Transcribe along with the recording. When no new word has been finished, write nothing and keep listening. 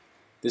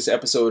This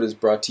episode is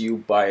brought to you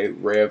by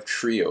Rev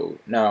Trio.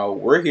 Now,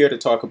 we're here to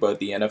talk about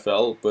the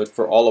NFL, but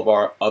for all of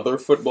our other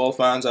football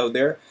fans out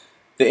there,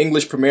 the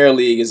English Premier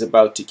League is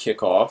about to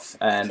kick off,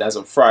 and as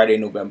of Friday,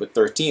 November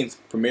 13th,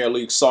 Premier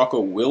League Soccer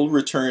will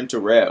return to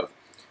Rev.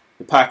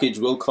 The package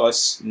will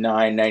cost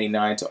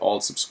 $9.99 to all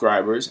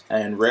subscribers,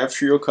 and Rev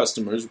Trio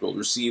customers will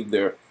receive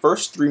their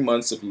first 3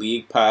 months of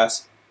League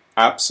Pass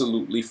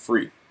absolutely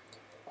free.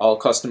 All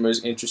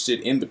customers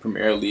interested in the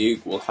Premier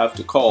League will have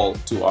to call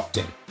to opt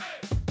in.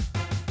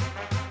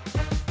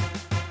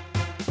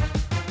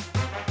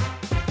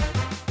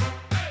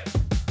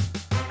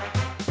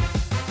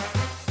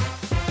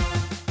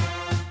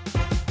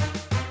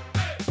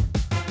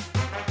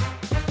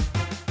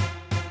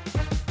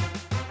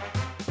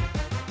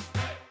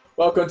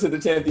 Welcome to the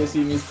 10th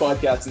Year News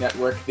Podcast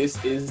Network.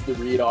 This is the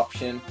read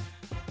option.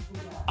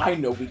 I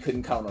know we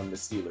couldn't count on the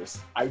Steelers.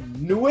 I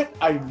knew it.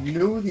 I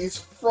knew these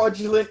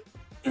fraudulent.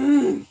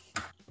 Could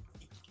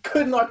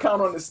not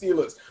count on the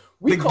Steelers.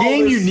 The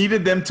game you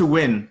needed them to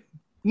win.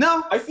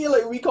 No. I feel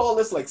like we call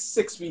this like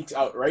 6 weeks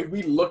out, right?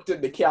 We looked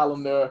at the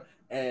calendar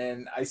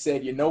and I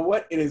said, you know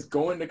what? It is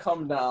going to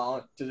come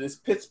down to this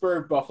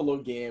Pittsburgh-Buffalo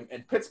game,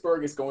 and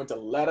Pittsburgh is going to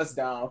let us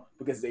down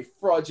because they're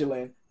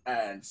fraudulent.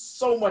 And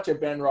so much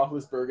of Ben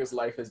Roethlisberger's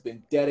life has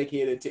been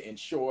dedicated to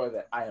ensure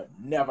that I am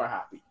never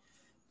happy.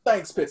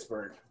 Thanks,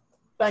 Pittsburgh.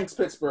 Thanks,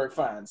 Pittsburgh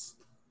fans.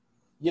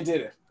 You did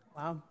it.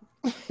 Wow.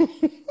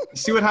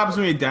 See what happens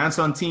when you dance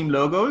on team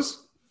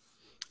logos?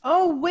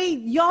 Oh, wait.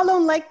 Y'all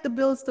don't like the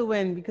Bills to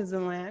win because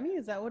of Miami?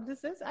 Is that what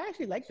this is? I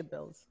actually like the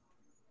Bills.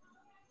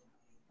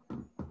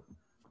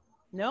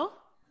 No?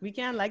 We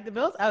can't like the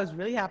Bills? I was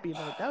really happy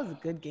about it. That was a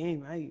good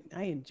game.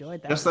 I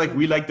enjoyed that. Just like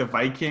we like the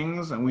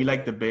Vikings and we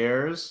like the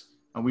Bears.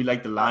 And we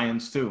like the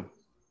Lions, too.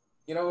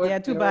 You know what? Yeah,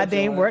 too bad they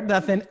ain't worth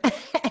nothing.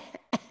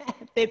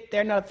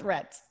 They're no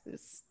threats.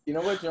 You know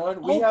what,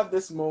 John? We have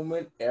this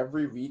moment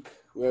every week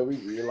where we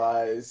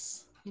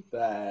realize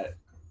that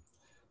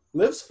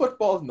Liv's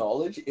football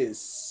knowledge is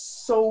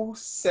so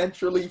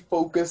centrally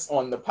focused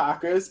on the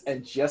Packers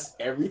and just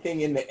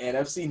everything in the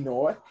NFC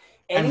North.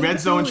 And Red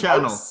Zone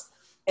Channel.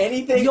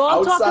 Anything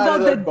Y'all talk outside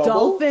about of the that bubble,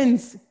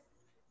 Dolphins.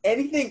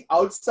 anything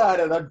outside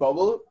of that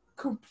bubble,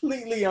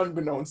 completely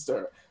unbeknownst to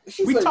her.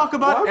 She's we like, talk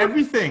about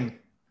everything.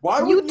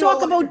 Why You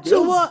talk about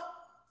Tua.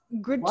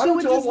 Why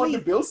don't you all want the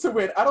Bills to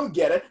win? I don't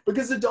get it.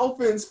 Because the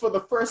Dolphins, for the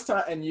first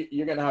time, and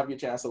you're going to have your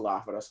chance to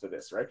laugh at us for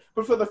this, right?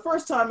 But for the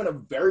first time in a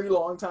very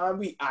long time,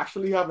 we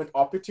actually have an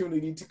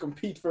opportunity to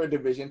compete for a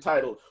division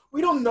title.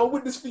 We don't know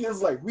what this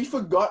feels like. We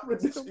forgot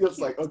what this feels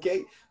like,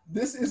 okay?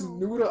 This is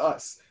new to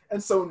us.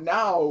 And so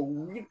now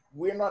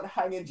we're not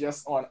hanging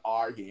just on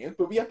our games,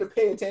 but we have to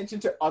pay attention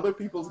to other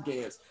people's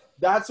games.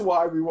 That's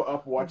why we were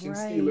up watching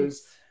Steelers,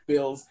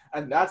 Bills,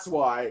 and that's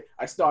why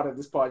I started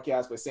this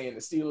podcast by saying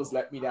the Steelers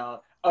let me down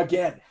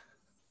again.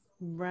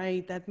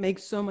 Right, that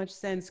makes so much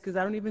sense because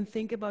I don't even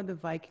think about the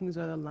Vikings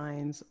or the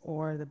Lions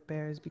or the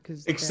Bears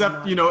because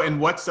except in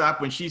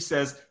WhatsApp when she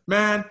says,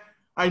 "Man,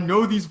 I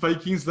know these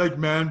Vikings like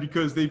man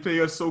because they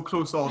play us so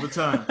close all the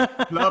time."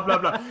 Blah blah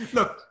blah.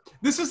 Look,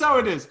 this is how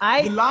it is.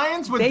 The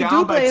Lions were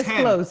down by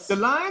 10. The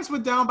Lions were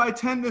down by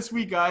 10 this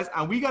week, guys,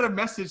 and we got a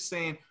message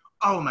saying,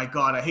 "Oh my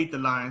God, I hate the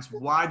Lions.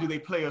 Why do they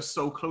play us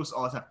so close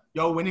all the time?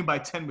 Y'all winning by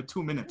 10 with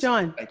 2 minutes."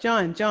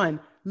 John,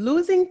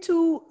 losing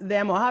to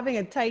them or having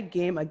a tight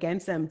game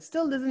against them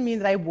still doesn't mean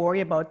that I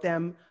worry about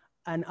them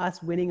and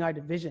us winning our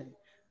division.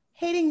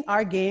 Hating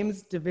our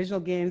games, divisional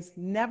games,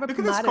 never matters.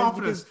 Look at this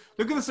confidence.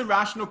 Look at this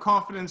irrational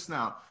confidence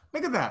now.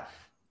 Look at that.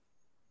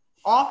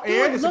 Off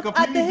air is a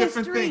completely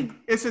different thing.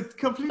 It's a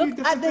completely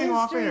different thing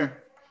off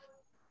air.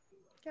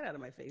 Get out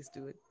of my face,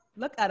 dude.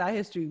 Look at our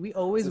history. We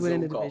always win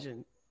in the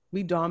division.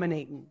 We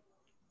dominating.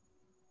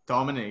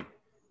 Dominate.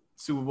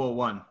 Super Bowl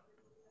 1.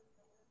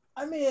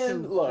 I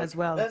mean, look. As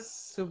well.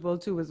 Super Bowl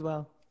 2 as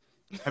well.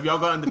 Have y'all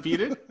got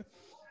undefeated?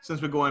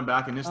 Since we're going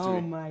back in history.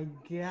 Oh my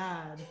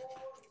God.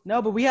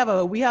 No, but we have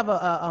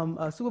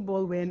a Super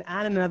Bowl win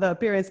and another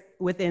appearance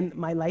within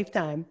my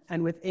lifetime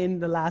and within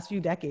the last few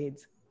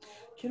decades.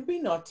 Can we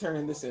not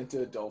turn this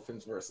into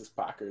Dolphins versus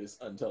Packers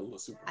until the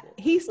Super Bowl?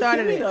 He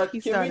started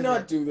it. Can we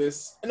not do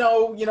this?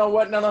 No, you know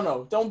what?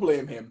 No. Don't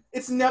blame him.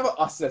 It's never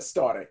us that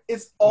started.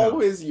 It's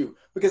always you.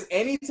 Because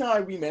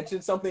anytime we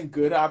mention something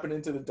good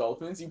happening to the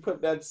Dolphins, you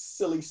put that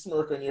silly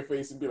smirk on your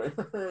face and be like,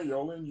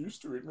 y'all ain't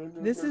used to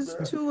it. This is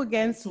 2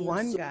 against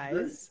 1,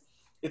 guys.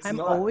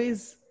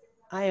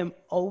 I am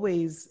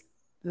always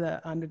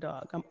the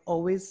underdog. I'm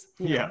always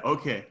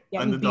okay.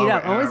 Getting beat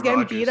up. I'm always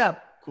getting beat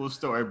up. Cool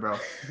story, bro.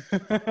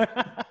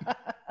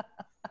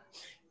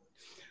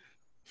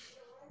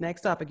 Next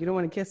topic. You don't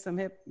want to kiss some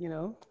hip,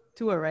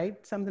 Tua,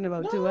 right? Something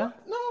about Tua.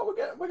 No,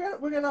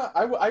 we're gonna.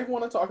 I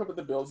want to talk about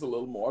the Bills a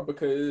little more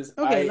because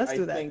let's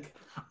do that. Think.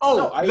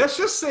 Let's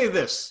just say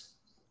this: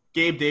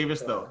 Gabe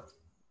Davis, though.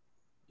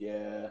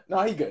 Yeah.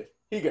 No, he good.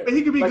 He good. But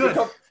he could be good.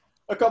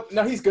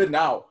 No, he's good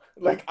now.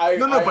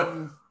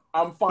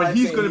 I'm fine. But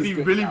he's going to be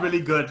really,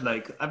 really good.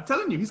 Like, I'm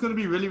telling you, he's going to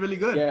be really, really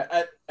good.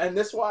 Yeah, and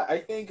that's why I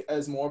think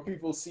as more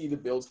people see the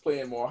Bills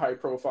play in more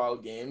high-profile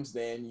games,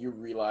 then you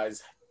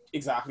realize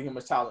exactly how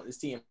much talent this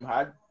team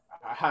has,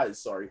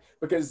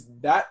 because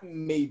that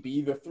may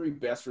be the three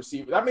best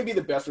receivers. That may be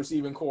the best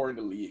receiving core in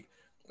the league.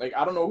 Like,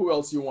 I don't know who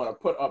else you want to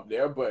put up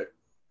there, but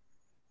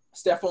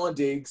Stephon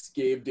Diggs,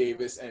 Gabe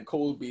Davis, and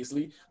Cole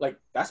Beasley, like,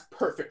 that's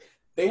perfect.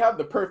 They have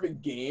the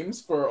perfect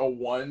games for a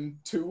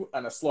 1-2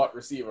 and a slot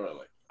receiver.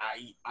 Like,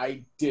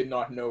 I did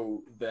not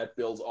know that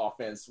Bills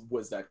offense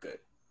was that good.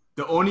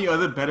 The only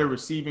other better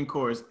receiving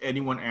core is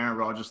anyone Aaron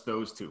Rodgers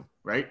throws to,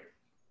 right?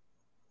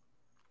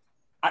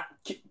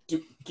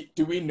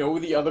 Do we know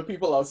the other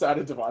people outside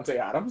of Devontae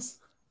Adams?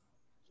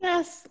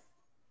 Yes.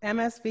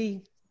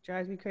 MSV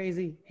drives me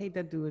crazy. Hate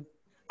that dude.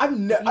 I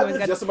was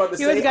just about to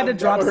say, I've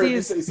never heard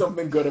you say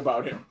something good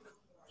about him.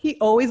 He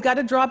always got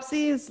to drop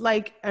C's.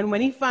 Like, and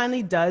when he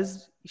finally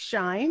does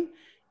shine,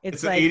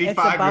 it's like, an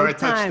 85-yard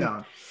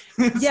touchdown.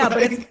 Yeah,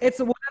 like, but it's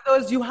one of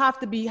those, you have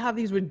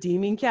these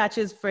redeeming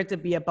catches for it to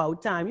be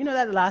about time. You know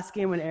that last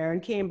game when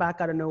Aaron came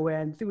back out of nowhere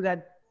and threw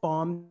that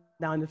bomb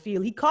down the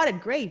field? He caught it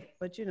great,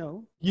 but you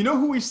know. You know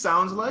who he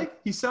sounds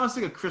like? He sounds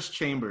like a Chris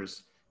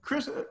Chambers.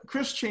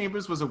 Chris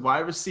Chambers was a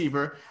wide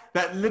receiver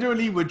that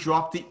literally would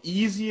drop the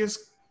easiest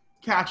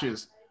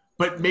catches,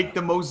 but make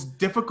the most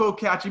difficult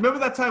catch. You remember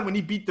that time when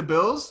he beat the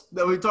Bills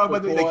that we talked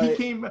about? Like, he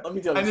came, let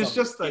me tell you and it's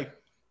something. just like,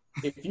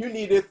 if you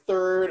needed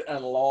third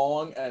and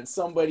long and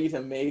somebody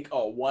to make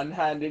a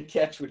one-handed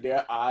catch with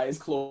their eyes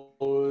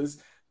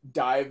closed,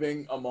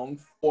 diving among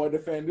 4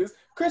 defenders,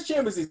 Chris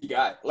Chambers is the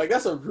guy. Like,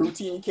 that's a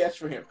routine catch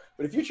for him.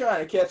 But if you're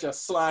trying to catch a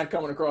slide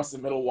coming across the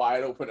middle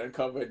wide open and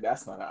covered,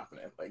 that's not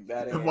happening. Like,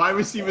 that ain't. The wide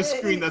receiver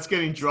screen that's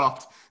getting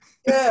dropped.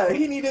 Yeah,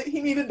 he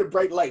needed the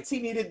bright lights. He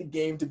needed the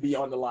game to be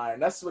on the line.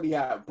 That's what he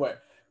had.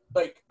 But,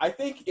 like, I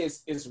think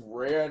it's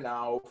rare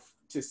now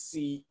to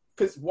see,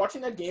 because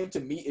watching that game, to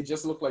me, it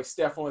just looked like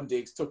Stephon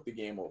Diggs took the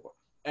game over.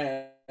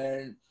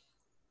 And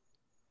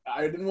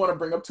I didn't want to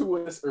bring up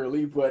Tua this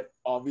early, but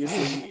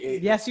obviously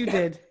yes, you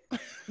did.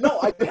 No,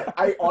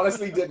 I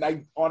honestly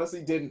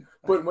didn't.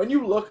 But when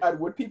you look at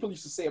what people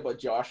used to say about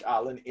Josh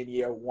Allen in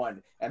year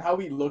 1 and how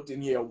he looked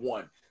in year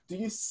 1, do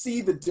you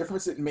see the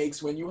difference it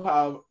makes when you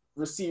have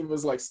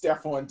receivers like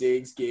Stephon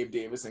Diggs, Gabe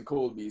Davis, and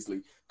Cole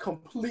Beasley?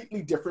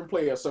 Completely different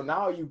players. So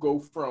now you go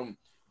from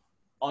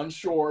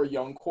unsure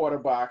young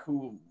quarterback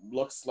who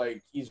looks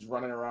like he's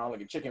running around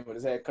like a chicken with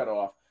his head cut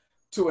off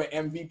to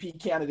an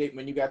MVP candidate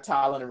when you got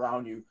talent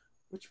around you,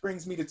 which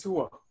brings me to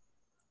Tua.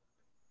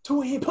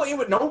 Tua ain't playing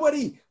with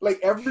nobody. Like,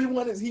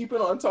 everyone is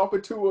heaping on top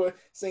of Tua,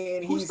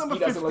 saying he doesn't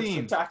look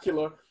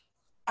spectacular.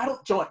 I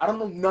don't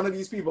know none of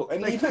these people.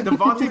 And like,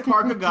 Devontae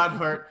Parker got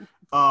hurt.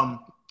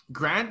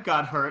 Grant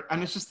got hurt.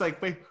 And it's just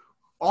like, wait,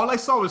 all I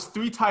saw was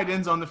 3 tight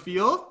ends on the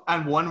field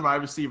and 1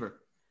 wide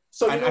receiver.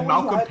 So and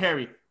Malcolm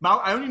Perry.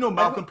 I only know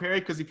Malcolm Perry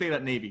because he played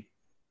at Navy.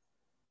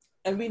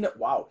 And we know,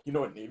 wow, you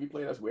know what Navy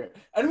played? That's weird.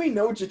 And we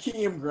know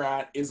Jakeem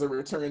Grant is a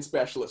return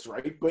specialist,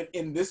 right? But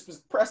in this,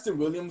 Preston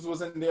Williams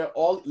was in there.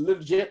 All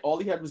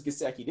he had was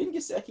Gesicki. Didn't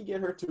Gesicki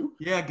get hurt too?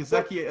 Yeah,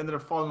 Gesicki ended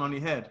up falling on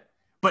his head.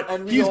 But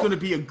he's going to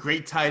be a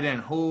great tight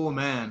end. Oh,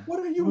 man.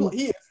 What are you?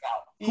 He is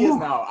now. He is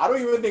now. I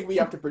don't even think we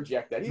have to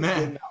project that. He's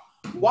good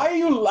now. Why are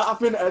you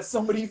laughing at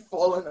somebody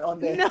falling on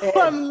their head?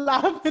 No, I'm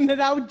laughing at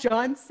how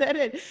John said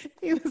it.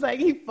 He was like,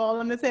 he fall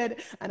on his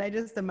head. And I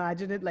just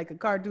imagined it like a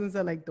cartoon,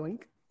 so like,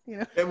 doink. You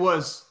know? It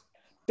was.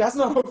 That's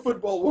not how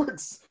football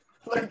works.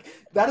 Like,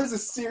 that is a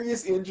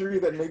serious injury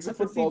that makes a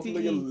football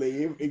player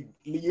leave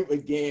a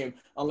game.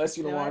 Unless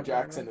you Lamar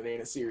Jackson, it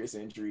ain't a serious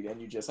injury.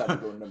 Then you just have to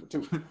go to number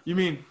 2. You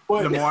mean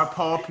Lamar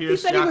Paul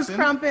Pierce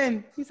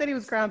Jackson? He said he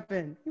was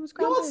cramping.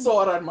 Y'all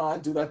saw that man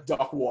do that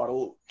Duck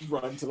Waddle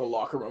run to the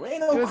locker room. Ain't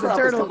no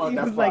cramp come on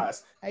that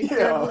fast.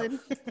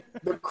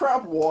 The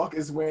cramp walk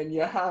is when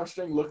your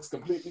hamstring looks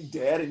completely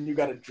dead and you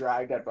got to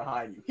drag that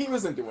behind you. He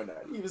wasn't doing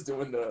that. He was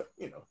doing the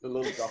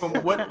little Duck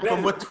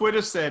From what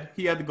Twitter said,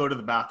 he had to go to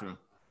the bathroom.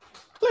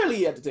 Clearly,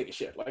 he had to take a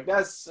shit. Like,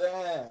 that's,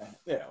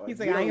 He's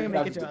like, I ain't gonna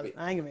make it, John.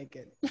 I ain't gonna make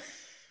it.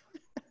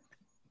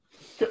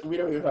 We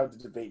don't even have to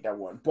debate that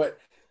one. But,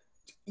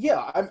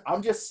 yeah,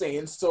 I'm just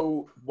saying,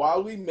 so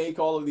while we make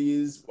all of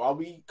these, while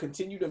we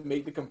continue to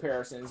make the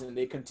comparisons and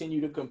they continue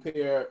to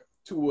compare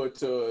Tua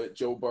to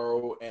Joe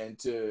Burrow and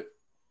to,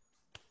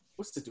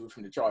 what's the dude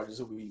from the Chargers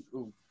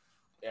who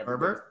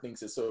everybody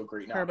thinks is so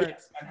great now? Herbert.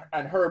 Yes,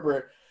 and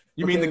Herbert.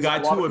 You mean the guy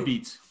Tua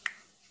beats?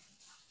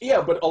 Yeah,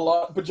 but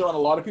John, a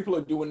lot of people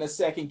are doing the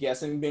second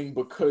guessing thing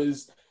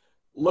because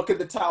look at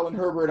the talent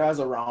Herbert has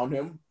around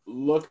him.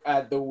 Look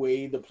at the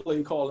way the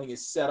play calling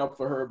is set up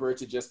for Herbert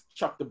to just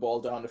chuck the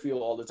ball down the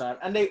field all the time.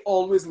 And they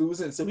always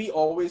losing. So he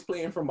always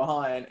playing from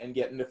behind and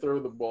getting to throw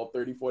the ball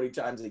 30, 40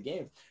 times a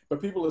game.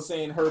 But people are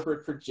saying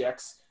Herbert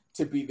projects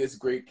to be this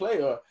great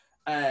player.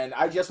 And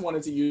I just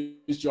wanted to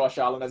use Josh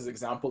Allen as an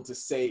example to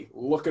say,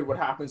 look at what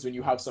happens when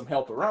you have some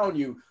help around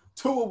you.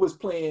 Tua was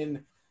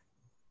playing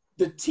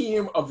the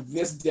team of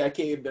this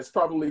decade that's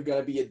probably going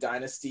to be a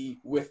dynasty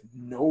with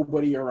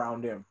nobody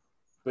around him,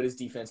 but his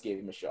defense gave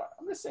him a shot.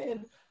 I'm just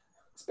saying,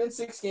 it's been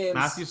 6 games.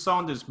 Matthew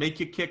Saunders, make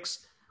your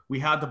kicks. We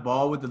had the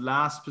ball with the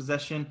last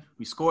possession.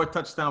 We score a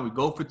touchdown. We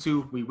go for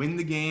 2. We win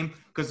the game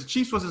because the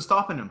Chiefs wasn't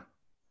stopping him.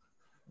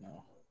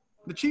 No.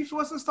 The Chiefs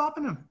wasn't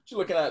stopping him. What you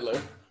looking at, Lou?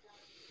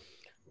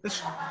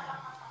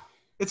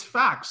 It's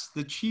facts.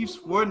 The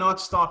Chiefs were not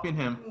stopping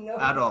him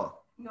at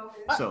all.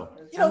 So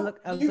I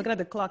was looking at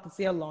the clock to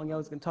see how long I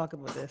was going to talk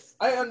about this.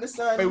 I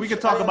understand. Wait, we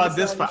could talk about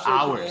this for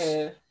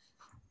hours.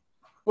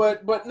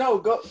 But no,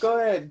 go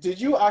ahead. Did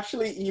you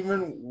actually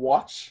even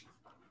watch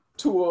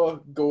Tua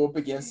go up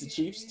against the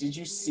Chiefs? Did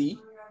you see?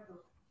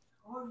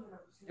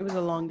 It was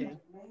a long day.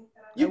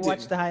 I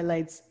watched the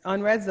highlights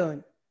on Red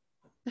Zone.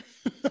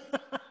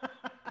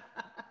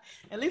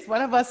 At least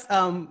one of us,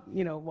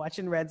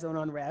 watching Red Zone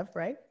on Rev,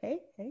 right? Hey.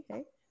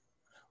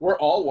 We're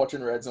all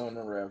watching Red Zone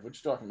on Rev. What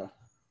you talking about?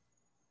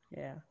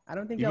 Yeah, I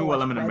don't think even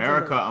while I'm in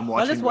America, I'm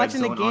watching Red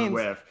Zone on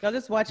Rev. Y'all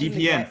just watching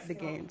the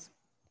games.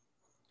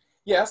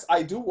 Yes,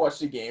 I do watch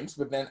the games,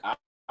 but then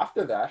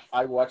after that,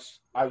 I watched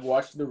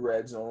the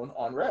Red Zone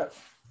on Rev.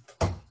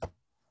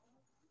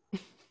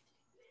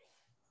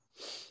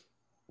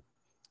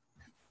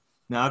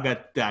 Now I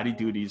got daddy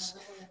duties.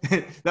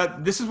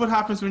 This is what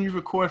happens when you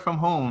record from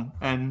home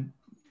and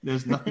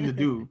there's nothing to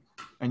do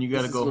and you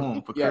got to go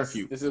home for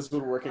curfew. This is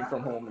what working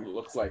from home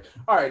looks like.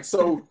 All right,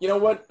 so you know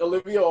what?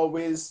 Olivia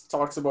always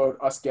talks about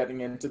us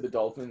getting into the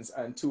Dolphins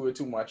and Tua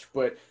too much,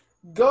 but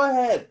go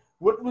ahead.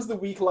 What was the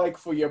week like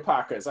for your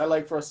Packers? I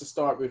like for us to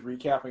start with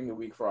recapping the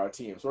week for our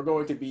teams. We're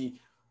going to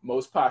be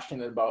most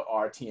passionate about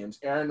our teams.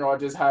 Aaron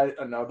Rodgers had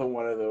another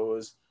one of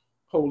those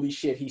holy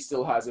shit, he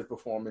still has it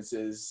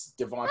performances.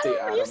 Devontae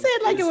Adams. You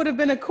said like it would have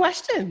been a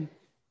question.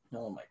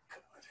 Oh my God.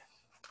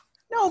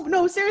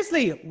 No,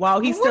 seriously. Wow,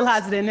 he still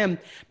has it in him.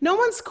 No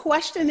one's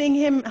questioning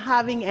him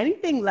having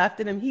anything left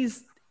in him.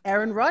 He's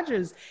Aaron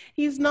Rodgers.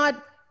 He's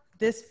not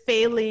this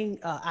failing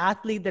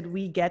athlete that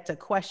we get to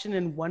question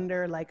and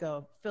wonder like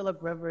a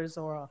Phillip Rivers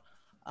or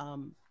a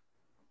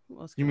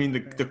you mean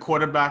the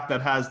quarterback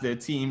that has their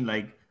team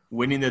like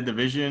winning the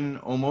division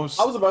almost?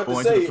 I was about to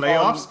say the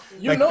playoffs.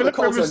 You know the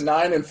Colts are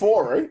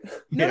 9-4, right?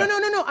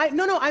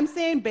 No. I'm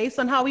saying based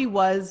on how he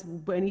was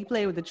when he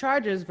played with the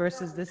Chargers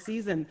versus this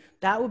season,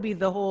 that would be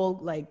the whole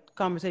like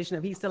conversation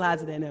of he still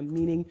has it in him,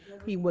 meaning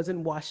he wasn't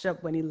washed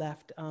up when he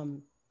left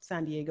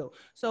San Diego.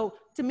 So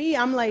to me,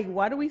 I'm like,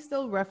 why do we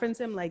still reference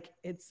him? Like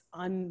it's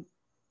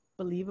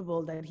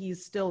unbelievable that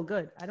he's still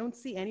good. I don't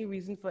see any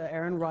reason for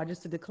Aaron Rodgers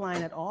to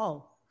decline at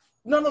all.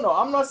 No.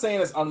 I'm not saying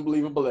it's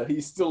unbelievable that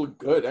he's still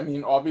good. I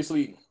mean,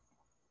 obviously,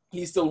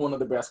 he's still one of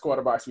the best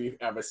quarterbacks we've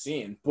ever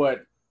seen.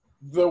 But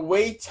the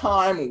way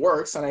time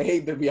works, and I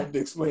hate that we have to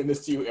explain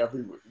this to you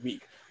every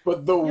week,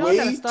 but the way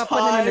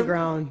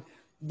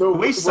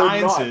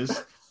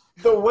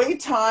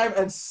time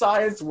and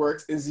science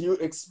works is you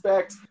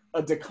expect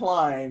a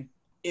decline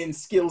in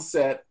skill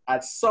set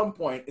at some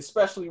point,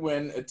 especially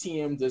when a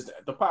team does.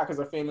 The Packers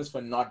are famous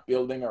for not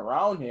building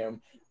around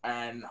him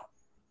and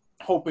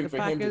hoping for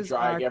him to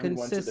drag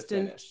everyone to the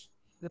finish.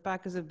 The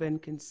Packers have been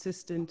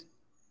consistent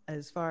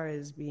as far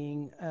as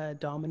being a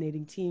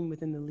dominating team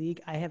within the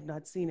league. I have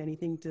not seen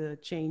anything to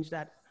change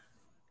that,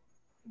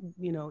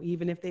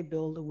 even if they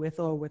build with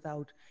or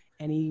without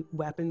any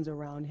weapons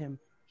around him.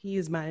 He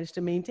has managed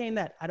to maintain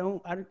that. I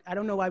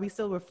don't know why we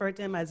still refer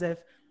to him as if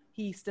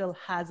he still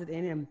has it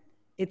in him.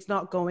 It's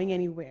not going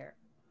anywhere.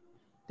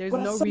 There's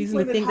no reason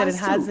to think that it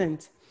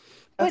hasn't.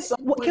 But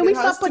can we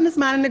stop putting this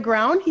man in the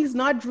ground? He's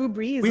not Drew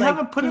Brees. We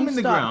haven't put him in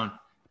the ground.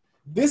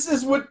 This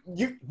is what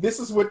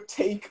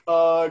take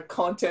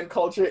content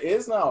culture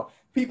is now.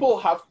 People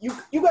have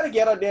you got to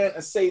get out there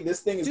and say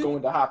this thing is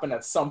going to happen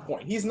at some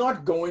point. He's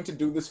not going to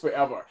do this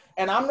forever.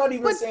 And I'm not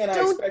even saying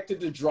I expect it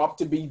to drop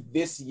to be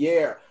this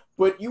year.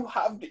 But you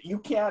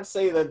can't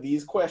say that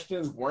these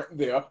questions weren't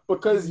there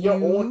because your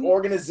own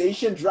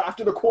organization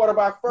drafted a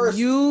quarterback first.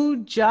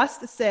 You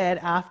just said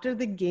after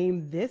the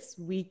game this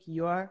week,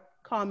 your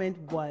comment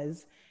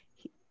was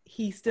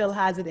he still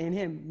has it in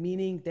him,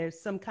 meaning there's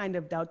some kind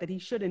of doubt that he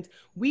shouldn't.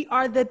 We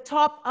are the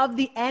top of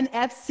the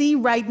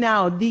NFC right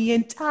now, the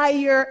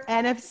entire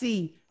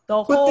NFC,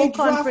 the whole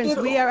conference.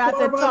 We are at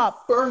the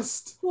top.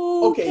 First.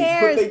 Who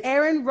cares?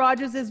 Aaron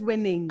Rodgers is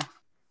winning.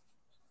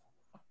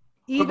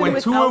 But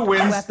when Tua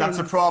wins, that's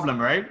a problem,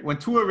 right? When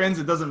Tua wins,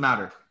 it doesn't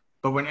matter.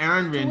 But when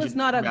Aaron wins, Tua's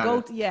not a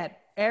GOAT yet.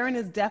 Aaron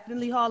is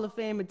definitely Hall of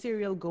Fame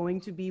material,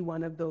 going to be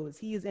one of those.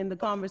 He is in the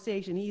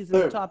conversation. He's in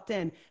the top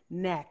 10.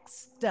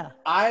 Next.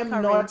 I'm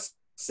not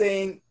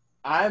saying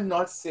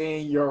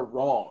you're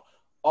wrong.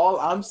 All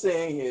I'm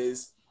saying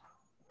is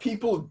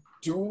people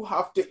do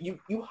have to, you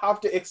have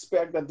to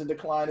expect that the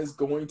decline is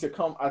going to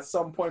come at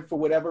some point for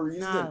whatever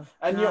reason.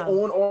 Your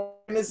own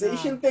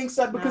organization thinks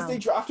that because they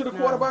drafted a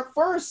quarterback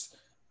first.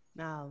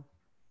 Now.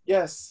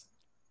 Yes.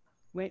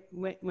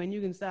 When you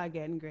can start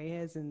getting gray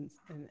hairs and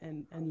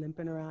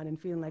limping around and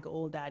feeling like an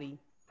old daddy?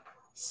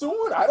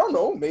 Soon. I don't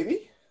know.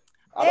 Maybe.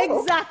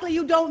 Exactly.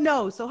 You don't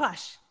know. So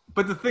hush.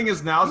 But the thing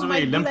is, Now's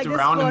already limped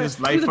around in his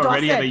life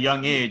already at a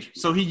young age.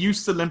 So he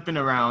used to limping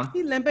around.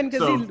 He limping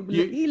because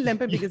he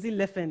limping because he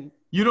lifting.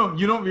 You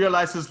don't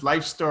realize his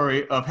life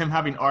story of him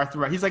having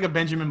arthritis. He's like a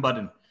Benjamin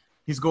Button.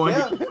 He's going.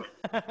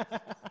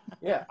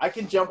 Yeah, I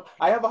can jump.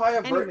 I have a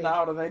higher vert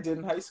now than I did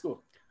in high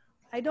school.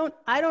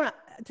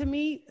 To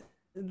me,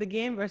 the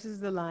game versus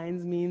the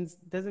Lions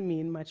doesn't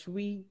mean much.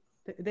 They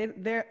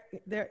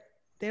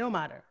don't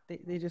matter.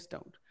 They just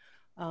don't.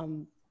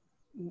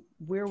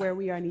 We're where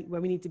we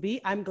need to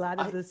be. I'm glad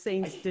that the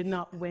Saints did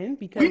not win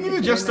because we need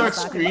to just start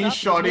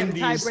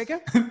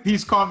screenshotting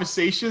these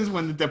conversations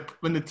when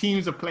the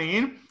teams are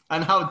playing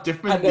and how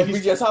different. And then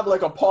we just have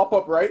like a pop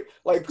up, right?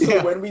 Like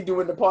so when we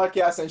doing the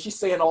podcast and she's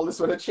saying all this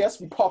with her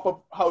chest, we pop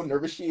up how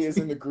nervous she is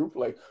in the group.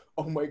 Like,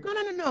 oh my god.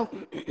 No.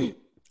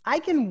 I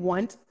can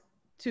want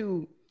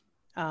to,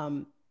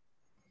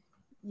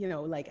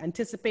 like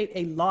anticipate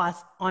a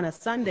loss on a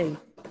Sunday,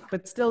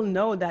 but still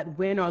know that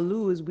win or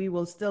lose, we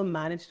will still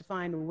manage to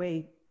find a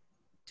way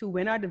to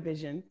win our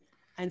division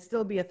and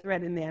still be a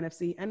threat in the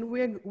NFC. And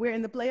we're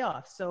in the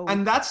playoffs. So,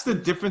 and that's the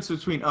difference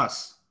between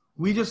us.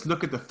 We just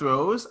look at the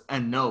throws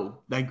and know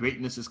that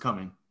greatness is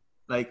coming.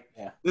 Like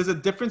there's a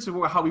difference in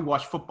how we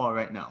watch football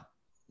right now.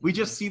 We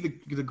just see the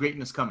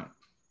greatness coming.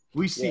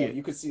 We see it.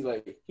 You could see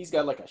like he's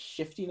got like a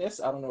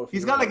shiftiness. I don't know if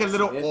he's got like a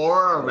little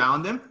aura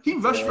around him. He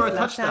rushed for a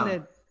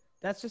touchdown.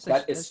 That's just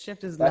that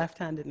shift is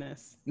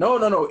left-handedness. No.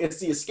 It's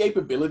the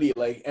escapability.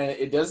 Like, and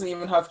it doesn't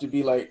even have to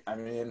be like. I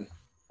mean,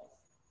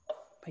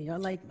 but you're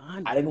like,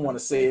 man. I didn't want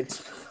to say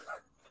it.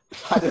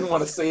 I didn't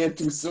want to say it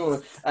too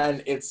soon.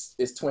 And it's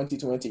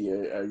 2020.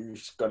 Are you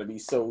gonna be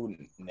so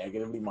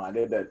negatively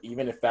minded that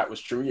even if that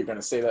was true, you're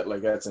gonna say that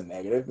like that's a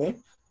negative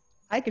thing?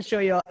 I could show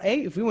y'all.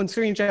 Hey, if we want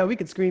screenshot, we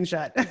could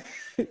screenshot.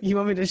 You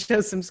want me to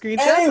show some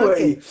screenshots?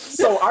 Anyway, okay.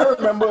 So I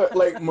remember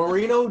like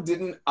Marino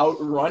didn't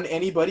outrun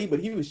anybody, but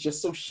he was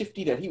just so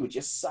shifty that he would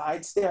just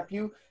sidestep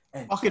you.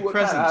 And pocket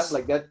presence has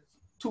like that.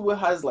 Tua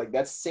has like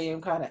that same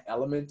kind of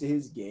element to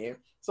his game.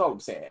 That's all I'm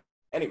saying.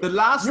 Anyway, the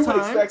last you time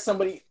would expect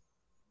somebody.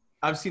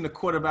 I've seen a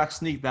quarterback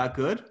sneak that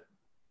good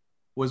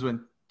was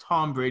when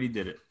Tom Brady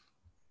did it.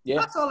 Yeah,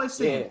 that's all I've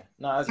seen. Yeah,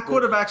 no, the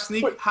quarterback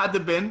sneak had to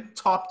been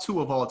top 2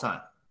 of all time.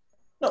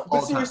 No,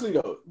 but seriously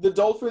though, the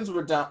Dolphins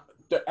were down,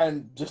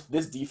 and just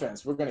this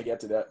defense. We're gonna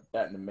get to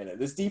that in a minute.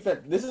 This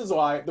defense. This is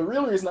why the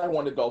real reason I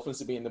wanted Dolphins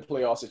to be in the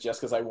playoffs is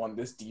just because I want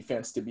this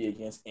defense to be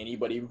against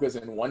anybody. Because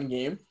in one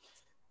game,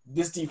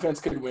 this defense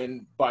could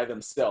win by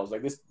themselves.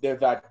 Like this, they're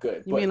that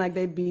good. You mean like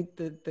they beat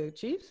the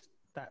Chiefs?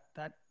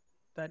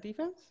 That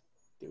defense?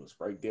 It was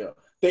right there.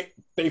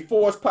 They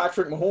forced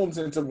Patrick Mahomes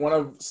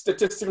into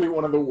statistically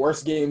one of the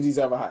worst games he's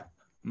ever had.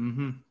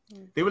 Mm-hmm.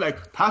 They were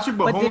like, Patrick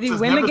Mahomes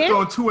has never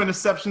thrown 2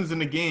 interceptions in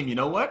a game. You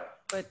know what?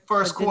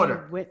 First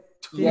quarter.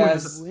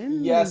 Yes,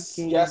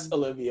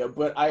 Olivia.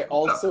 But I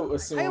also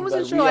assume I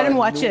wasn't sure. I didn't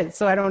watch it,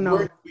 so I don't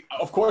know.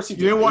 Of course you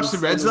did. You didn't watch the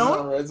Red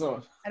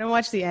Zone? I didn't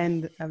watch the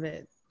end of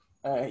it.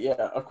 Yeah,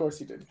 of course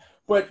you did.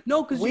 But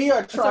no, because we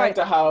are trying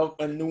to have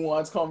a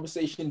nuanced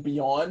conversation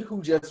beyond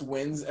who just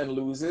wins and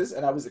loses.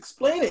 And I was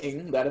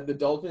explaining that if the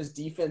Dolphins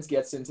defense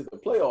gets into the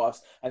playoffs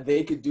and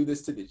they could do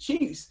this to the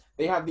Chiefs,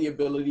 they have the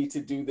ability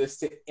to do this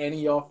to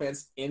any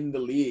offense in the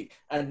league.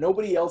 And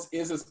nobody else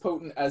is as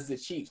potent as the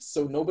Chiefs.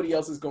 So nobody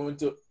else is going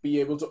to be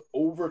able to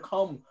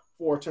overcome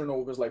 4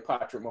 turnovers like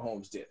Patrick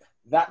Mahomes did.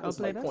 That was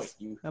my point.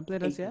 Y'all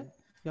played us yet?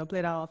 Y'all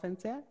played our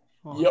offense yet?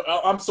 Yeah,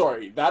 I'm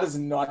sorry. That is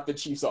not the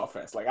Chiefs'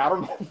 offense. Like, I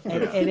don't know.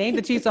 It ain't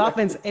the Chiefs'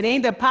 offense. It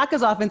ain't the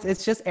Packers' offense.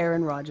 It's just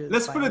Aaron Rodgers.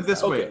 Let's put it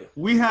this way.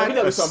 We had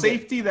a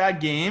safety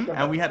that game,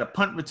 and we had a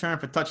punt return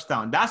for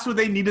touchdown. That's what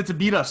they needed to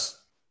beat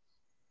us.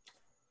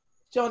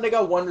 John, they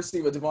got one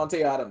receiver,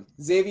 Devontae Adams.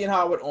 Xavier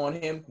Howard on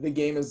him. The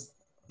game is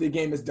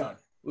done.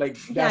 Like,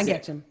 that's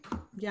it.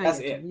 That's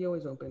it. You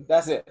always open.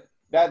 That's it.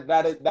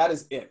 That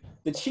is it.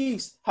 The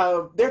Chiefs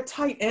have their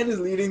tight end is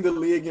leading the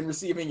league in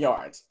receiving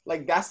yards.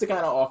 Like that's the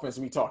kind of offense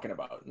we're talking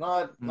about.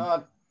 Not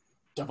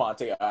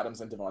Devontae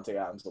Adams and Devontae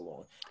Adams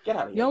alone. Get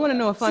out of here. You don't want to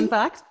know a fun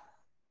fact?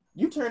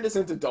 You turned this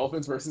into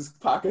Dolphins versus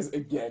Packers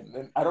again,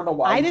 and I don't know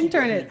why. I didn't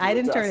turn it.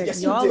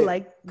 Yes, y'all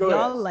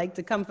like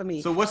to come for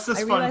me. So what's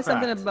this fun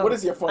fact? What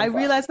is your fun fact? I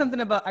realized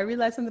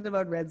something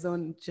about Red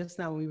Zone just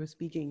now when we were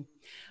speaking.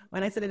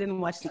 When I said I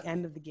didn't watch the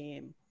end of the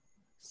game.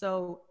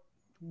 So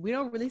we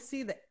don't really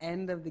see the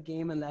end of the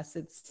game unless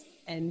it's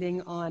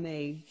ending on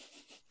a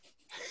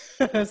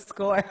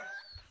score.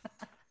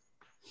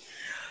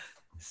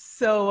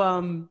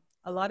 So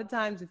a lot of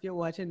times if you're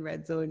watching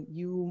Red Zone,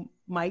 you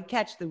might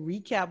catch the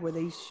recap where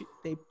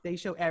they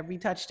show every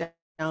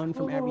touchdown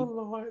from every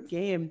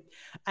game.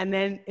 And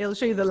then it'll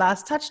show you the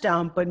last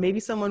touchdown, but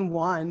maybe someone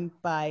won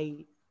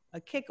by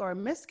a kick or a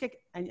missed kick.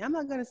 And I'm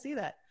not going to see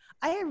that.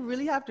 I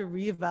really have to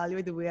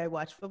reevaluate the way I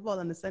watch football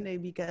on a Sunday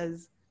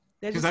because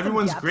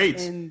everyone's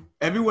great.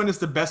 Everyone is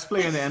the best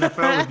player in the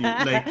NFL with you.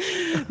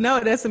 Like, no,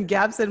 there's some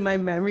gaps in my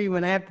memory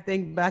when I have to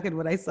think back at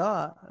what I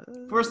saw.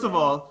 First of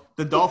all,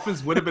 the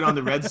Dolphins would have been on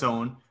the red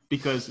zone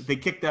because they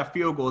kicked that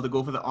field goal to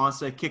go for the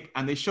onside kick,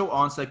 and they show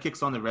onside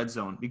kicks on the red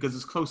zone because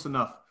it's close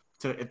enough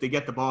to if they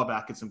get the ball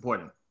back, it's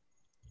important.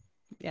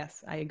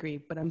 Yes, I agree.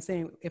 But I'm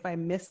saying if I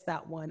miss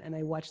that one and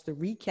I watch the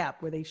recap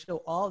where they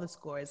show all the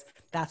scores,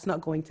 that's not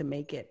going to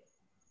make it.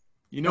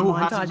 You know who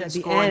hasn't been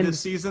scoring this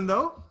season,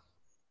 though?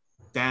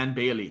 Dan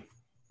Bailey.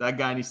 That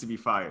guy needs to be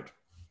fired.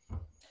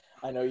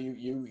 I know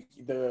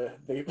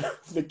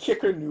the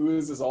kicker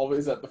news is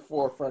always at the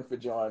forefront for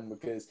John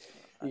because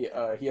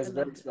He has a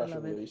very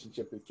special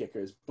relationship with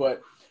kickers.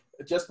 But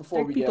just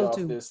before we get off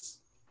this,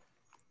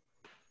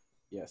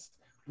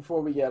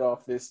 before we get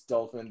off this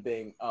Dolphin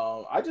thing,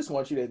 I just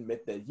want you to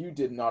admit that you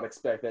did not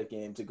expect that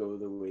game to go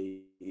the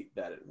way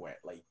that it went.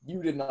 Like,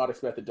 you did not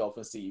expect the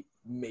Dolphins to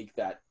make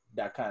that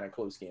kind of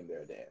close game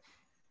there, Dan.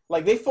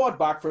 Like, they fought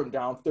back from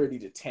down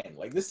 30-10.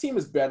 Like, this team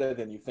is better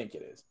than you think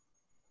it is.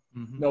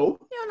 Mm-hmm. No?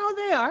 Yeah, no,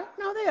 they are.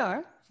 No, they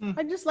are.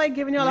 I just like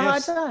giving y'all a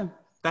hard time.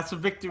 That's a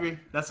victory.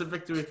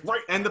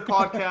 Right. End the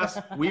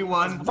podcast. We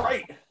won.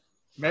 Right.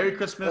 Merry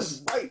Christmas.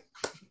 That's right.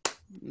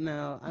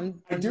 No,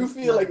 I do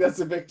feel like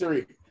that's a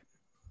victory.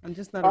 I'm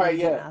just not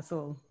an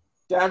asshole.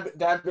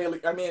 Dan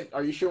Bailey, I mean,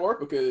 are you sure?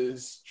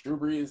 Because Drew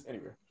Brees,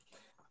 anyway.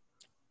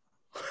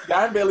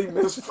 Dan Bailey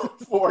missed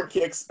 4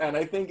 kicks, and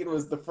I think it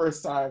was the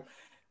first time,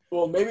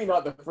 well, maybe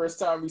not the first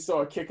time we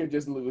saw a kicker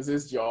just lose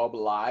his job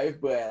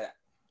live, but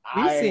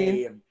We've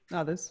seen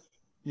others.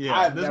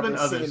 Yeah, there's been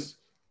others.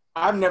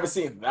 I've never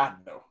seen that,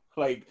 though.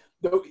 Like,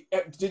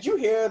 did you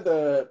hear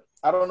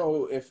I don't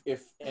know if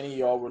any of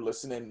y'all were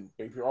listening.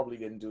 You probably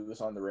didn't do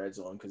this on the Red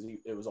Zone because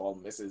it was all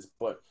misses,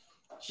 but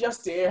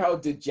just to hear how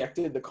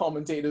dejected the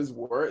commentators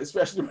were,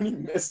 especially when he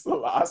missed the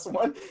last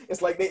one.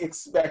 It's like they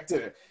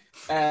expected it.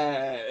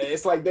 And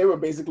it's like they were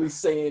basically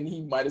saying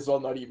he might as well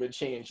not even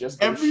change. Just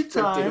go straight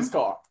to his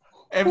car.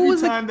 Every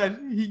time that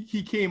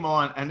he came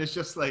on, and it's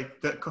just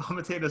like the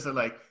commentators are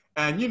like,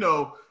 and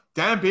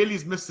Dan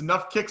Bailey's missed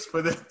enough kicks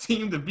for the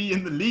team to be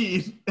in the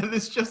lead. And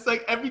it's just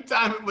like every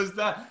time it was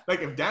that. Like,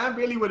 if Dan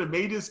Bailey would have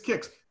made his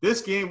kicks,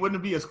 this game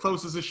wouldn't be as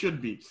close as it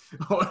should be.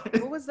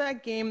 What was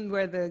that game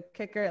where the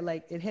kicker,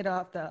 like, it hit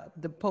off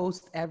the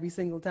post every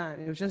single time?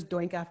 It was just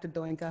doink after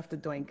doink after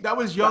doink. That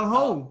was Young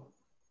Ho.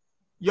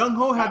 Young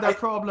Ho had that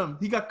problem.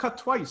 He got cut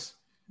twice.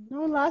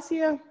 No, last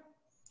year.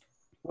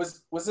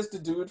 Was this the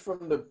dude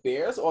from the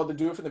Bears or the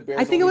dude from the Bears?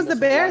 I think it was the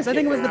Bears.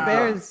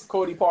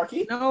 Cody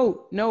Parkey?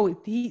 No,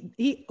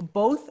 he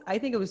both. I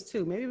think it was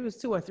 2. Maybe it was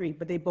 2 or 3,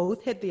 but they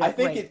both hit the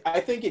upright. I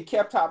think it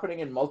kept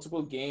happening in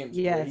multiple games.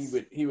 Yes.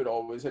 Where he would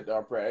always hit the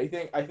upright.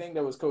 I think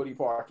that was Cody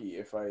Parkey.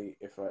 If I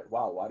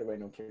wow, why do I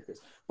know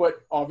kickers?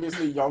 But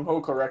obviously Young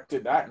Ho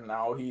corrected that, and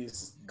now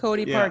he's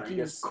Cody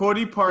Parkey.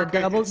 Cody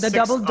Parkey. The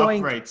double doink.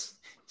 Uprights.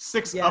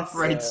 6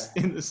 uprights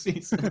in the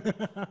season.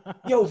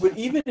 Yo, but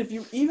even if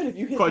you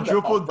hit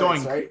quadruple the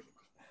uprights, doink, right?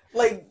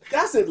 Like,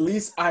 that's at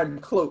least I'm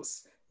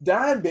close.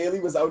 Dan Bailey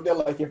was out there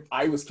like if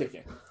I was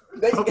kicking.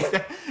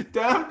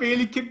 Dan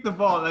Bailey kicked the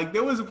ball. Like,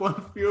 there was one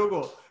field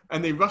goal,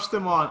 and they rushed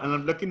him on, and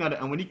I'm looking at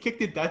it, and when he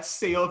kicked it, that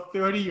sailed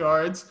 30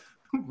 yards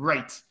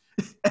right.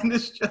 And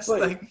it's just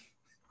like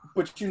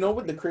But you know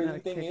what the crazy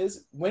thing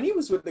is? When he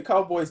was with the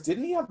Cowboys,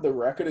 didn't he have the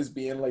record as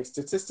being like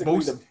statistically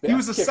the best? He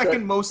was the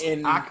second most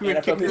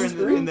accurate kicker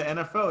in the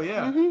NFL.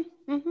 Yeah.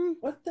 Mm-hmm, mm-hmm.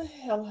 What the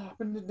hell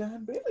happened to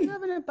Dan Bailey? He's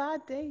having a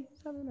bad day.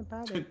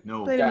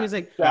 No. Play the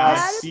music.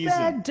 Bad season.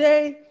 Bad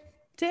day.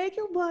 Take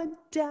your one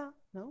down.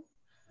 No.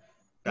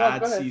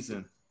 Bad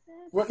season.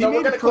 We're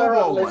going to clear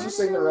out. Let's just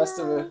sing the rest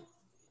of it.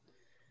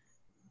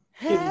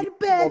 Had a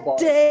bad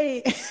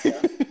day.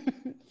 Yeah.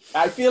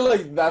 I feel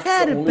like that's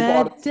the only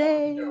part of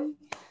the song.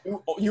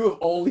 You have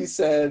only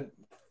said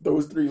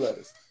those 3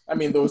 letters. I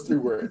mean, those 3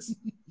 words.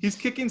 He's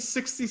kicking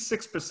 66%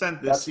 this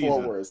That's season.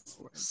 4 words.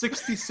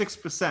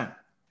 66%.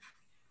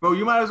 Bro,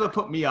 you might as well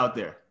put me out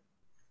there.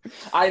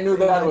 I knew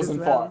that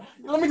wasn't far.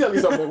 Let me tell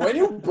you something. When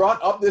you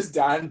brought up this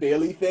Dan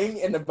Bailey thing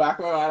in the back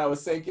of my mind, I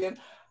was thinking,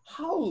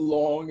 how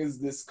long is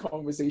this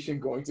conversation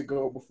going to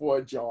go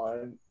before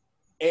John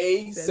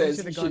A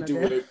says he should do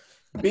it?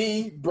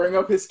 B, bring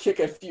up his kick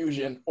at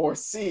Fusion, or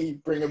C,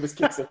 bring up his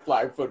kicks at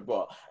flag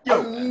football.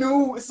 I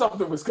knew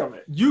something was coming.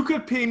 You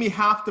could pay me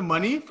half the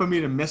money for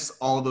me to miss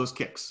all those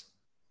kicks.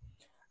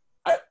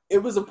 It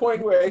was a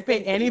point where I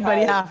pay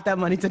anybody half that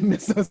money to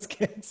miss those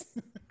kicks.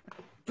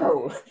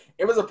 Bro,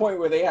 it was a point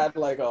where they had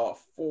like a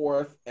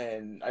 4th,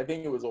 and I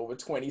think it was over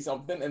 20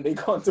 something, and they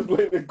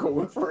contemplated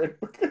going for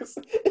it because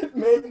it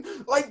made,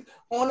 like,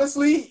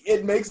 honestly,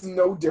 it makes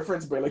no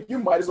difference, but like, you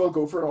might as well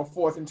go for it on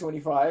 4th and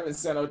 25 and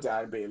send out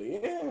Dan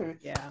Bailey.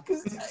 Yeah.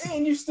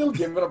 And you're still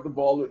giving up the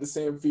ball with the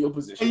same field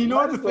position. And you know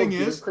what the thing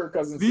is?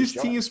 These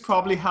teams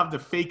probably have the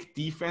fake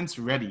defense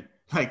ready.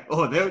 Like,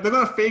 they're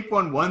going to fake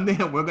one day,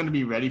 and we're going to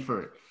be ready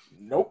for it.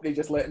 Nope, they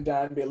just letting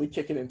Dan Bailey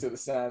kick it into the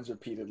stands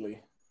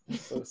repeatedly.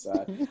 So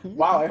sad.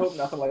 Wow, I hope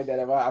nothing like that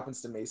ever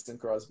happens to Mason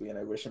Crosby, and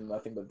I wish him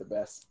nothing but the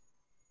best.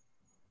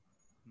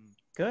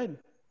 Good.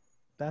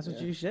 That's what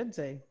you should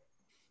say.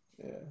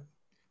 Yeah.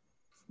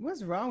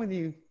 What's wrong with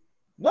you?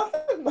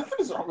 Nothing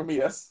is wrong with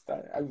me.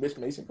 I wish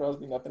Mason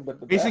Crosby nothing but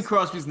the best. Mason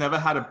Crosby's never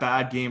had a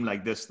bad game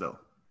like this, though.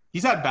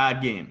 He's had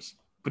bad games,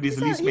 but he's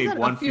at least made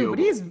one field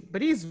goal.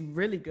 But he's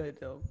really good,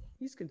 though.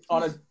 He's good.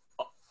 On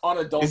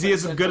a Dolphins. Is he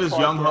as good as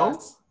Young Ho?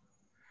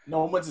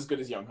 No one's as good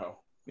as Young Ho.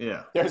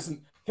 Yeah.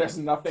 There's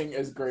nothing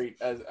as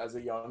great as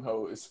a Young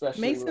Ho,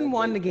 especially Mason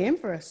won the game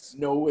for us.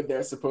 Know what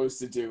they're supposed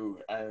to do,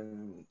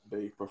 and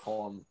they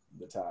perform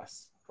the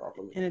task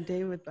properly. In a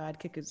day with bad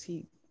kickers,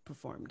 he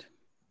performed.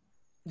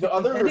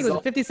 I think it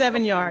was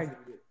 57 yard.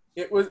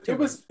 It was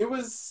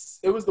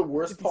the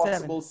worst 57.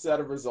 possible set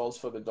of results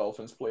for the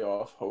Dolphins'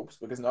 playoff hopes,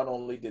 because not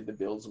only did the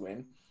Bills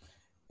win,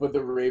 but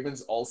the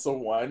Ravens also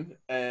won,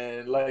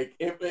 and like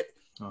it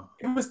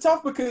was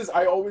tough because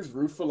I always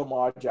root for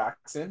Lamar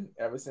Jackson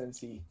ever since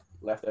he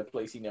left that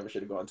place he never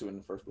should have gone to in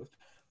the first place.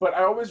 But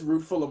I always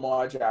root for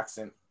Lamar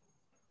Jackson,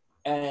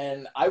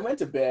 and I went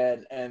to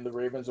bed and the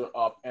Ravens were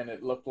up, and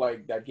it looked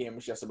like that game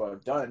was just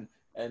about done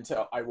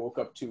until I woke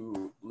up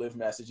to Liv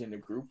message in the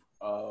group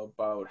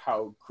about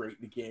how great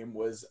the game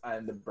was,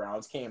 and the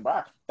Browns came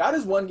back. That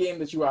is one game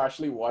that you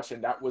actually watched,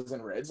 and that was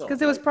in red zone.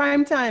 Because it was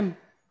prime time.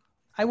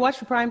 I watched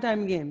the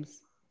primetime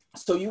games.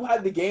 So you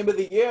had the game of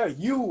the year.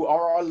 You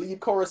are our lead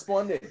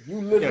correspondent.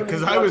 You literally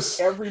because I was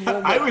every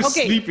moment. I was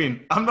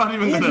sleeping. I'm not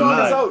even gonna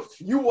lie. Out.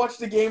 You watched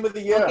the game of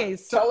the year. Okay,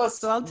 tell us.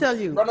 So I'll tell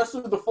you. Run us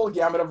through the full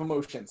gamut of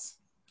emotions.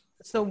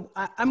 So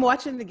I'm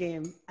watching the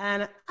game,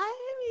 and I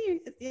mean,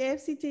 the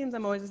AFC teams,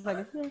 I'm always just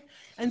like,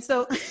 and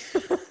so,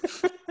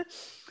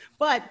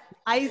 but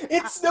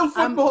it's still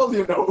football,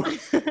 you know.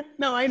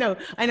 No, I know,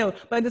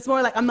 but it's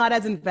more like I'm not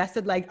as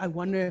invested. Like, I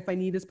wonder if I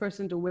need this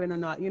person to win or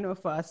not, you know,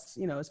 for us,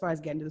 you know, as far as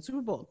getting to the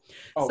Super Bowl.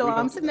 So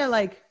I'm sitting there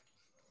like,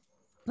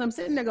 I'm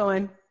sitting there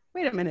going,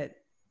 wait a minute,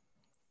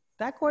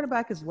 that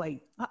quarterback is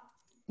white.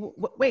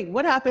 Wait,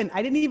 what happened?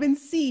 I didn't even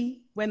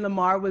see when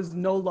Lamar was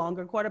no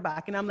longer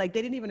quarterback. And I'm like,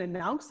 they didn't even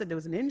announce that there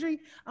was an injury.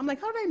 I'm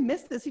like, how did I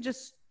miss this? He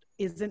just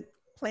isn't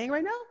playing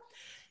right now.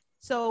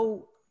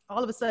 So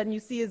all of a sudden you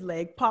see his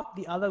leg pop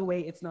the other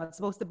way. It's not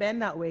supposed to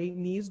bend that way.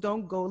 Knees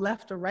don't go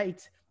left or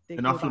right.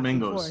 They're not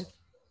flamingos.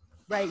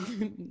 Right.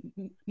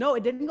 No,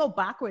 it didn't go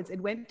backwards.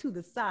 It went to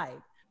the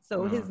side.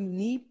 So his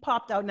knee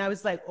popped out, and I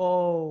was like,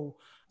 oh.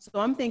 So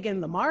I'm thinking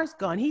Lamar's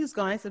gone. He's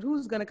gone. I said,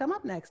 who's going to come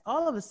up next?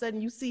 All of a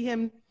sudden you see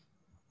him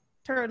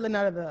turtling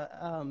out of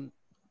the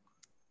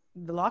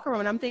locker room,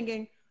 and I'm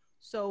thinking,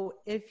 so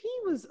if he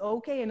was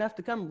okay enough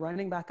to come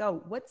running back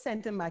out, what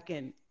sent him back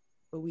in?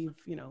 But we've,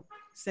 you know,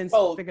 since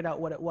figured out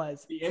what it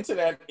was. The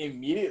internet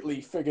immediately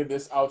figured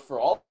this out for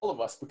all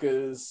of us,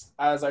 because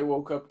as I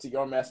woke up to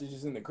your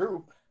messages in the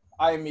group,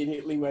 I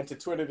immediately went to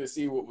Twitter to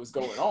see what was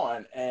going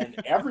on,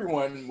 and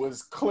everyone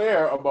was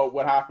clear about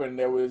what happened.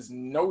 There was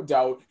no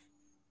doubt.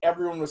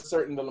 Everyone was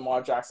certain that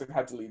Lamar Jackson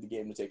had to leave the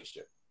game to take a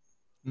shit.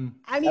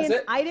 I mean,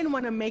 I didn't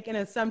want to make an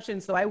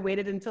assumption, so I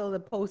waited until the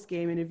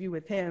post-game interview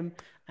with him,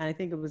 and I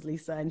think it was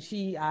Lisa, and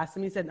she asked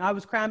him, he said, I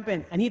was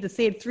cramping, and he had to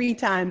say it 3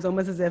 times,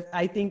 almost as if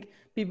I think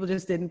people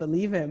just didn't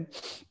believe him.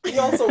 He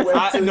also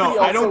went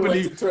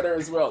to Twitter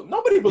as well.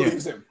 Nobody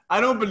believes him. I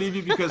don't believe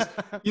you because,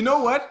 you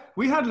know what?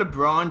 We had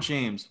LeBron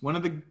James,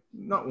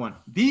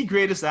 the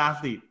greatest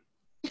athlete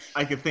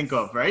I could think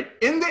of, right?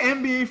 In the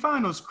NBA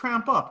Finals,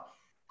 cramp up.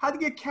 Had to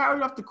get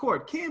carried off the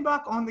court, came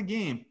back on the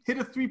game, hit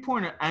a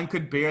 3-pointer, and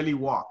could barely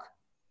walk.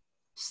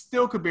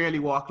 Still could barely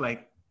walk,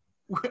 like,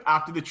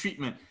 after the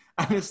treatment.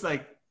 And it's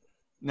like,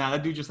 nah,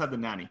 that dude just had the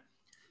nanny.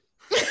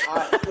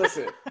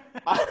 Listen,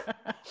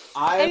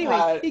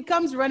 he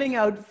comes running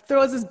out,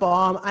 throws his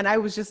bomb, and I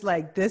was just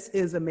like, this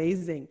is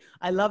amazing.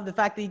 I love the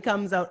fact that he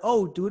comes out,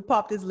 oh, dude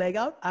popped his leg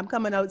out. I'm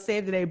coming out,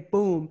 save the day,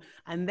 boom.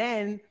 And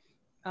then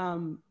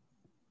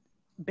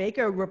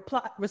Baker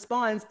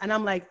responds, and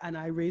I'm like, and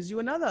I raise you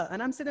another.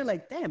 And I'm sitting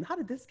like, damn, how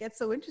did this get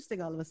so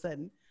interesting all of a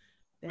sudden?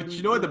 Then, but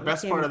you know what the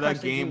best part of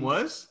that game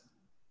was?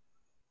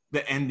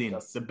 The ending,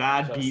 the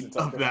bad beat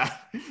of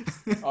that.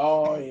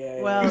 Oh,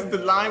 yeah. Well, because the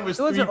line was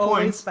 3 points.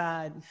 Always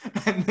bad.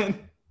 And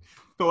then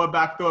throw it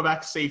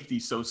back, safety.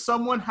 So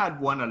someone had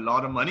won a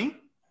lot of money.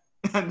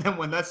 And then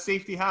when that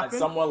safety happened. And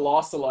someone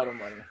lost a lot of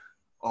money.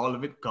 All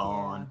of it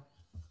gone. Yeah.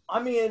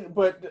 I mean,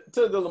 but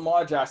to the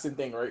Lamar Jackson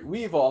thing, right?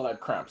 We've all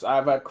had cramps.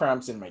 I've had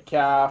cramps in my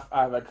calf.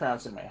 I've had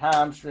cramps in my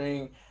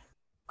hamstring,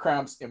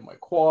 cramps in my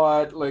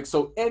quad. Like,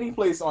 so any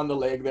place on the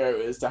leg there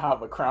is to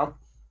have a cramp.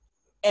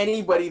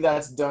 Anybody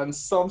that's done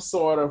some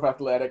sort of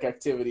athletic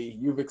activity,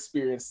 you've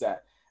experienced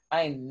that.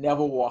 I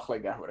never walk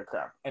like that with a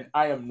cramp. And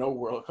I am no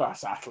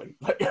world-class athlete.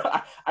 Like,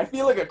 I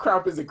feel like a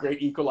cramp is a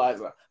great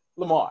equalizer.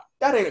 Lamar,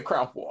 that ain't a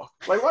cramp walk.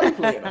 Like, why are you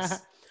playing us?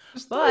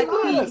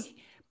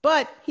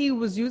 But he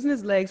was using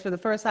his legs for the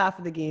first half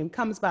of the game,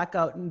 comes back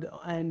out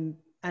and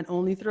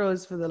only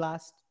throws for the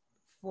last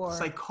 4.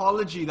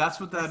 Psychology, that's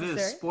what that is.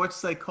 Sports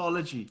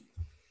psychology.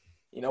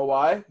 You know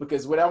why?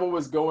 Because whatever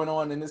was going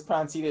on in his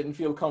pants, he didn't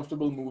feel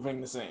comfortable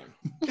moving the same.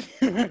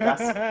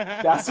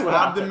 That's what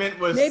happened.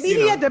 Maybe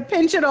he had to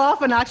pinch it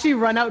off and actually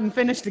run out and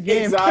finish the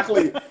game.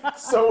 Exactly.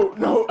 So,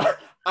 no,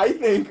 I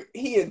think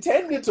he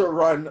intended to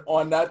run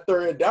on that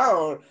 3rd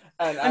down.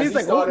 And as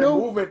he started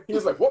moving, he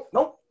was like, whoop,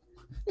 nope.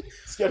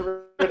 Let's get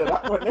rid of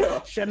that one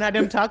there. Shouldn't have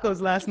them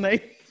tacos last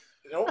night.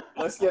 Nope,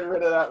 let's get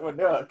rid of that one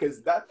there.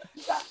 Because that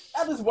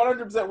is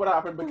 100% what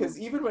happened. Because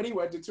even when he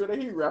went to Twitter,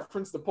 he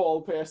referenced the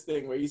Paul Pierce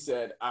thing where he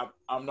said,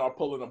 I'm not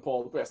pulling a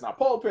Paul Pierce. Now,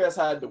 Paul Pierce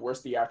had the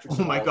worst theatrics.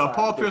 Oh, my God.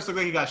 Paul Pierce looked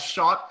like he got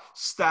shot,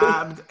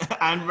 stabbed,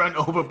 and run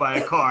over by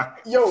a car.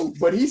 Yo,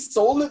 but he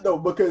sold it, though,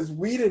 because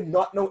we did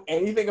not know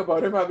anything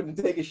about him having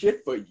to take a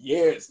shit for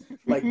years.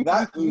 Like,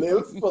 that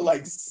lived for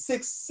like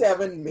 6,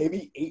 7,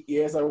 maybe 8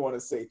 years, I want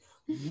to say.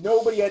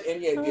 Nobody had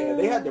any idea.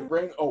 They had to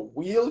bring a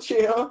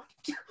wheelchair.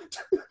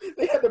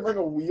 They had to bring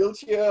a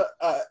wheelchair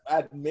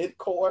at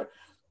mid-court.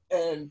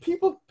 And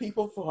people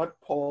thought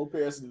Paul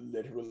Pierce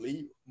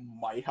literally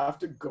might have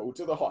to go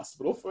to the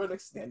hospital for an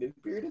extended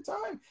period of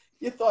time.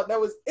 You thought that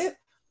was it.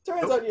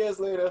 Turns out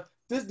years later,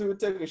 this dude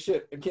took a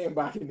shit and came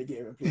back in the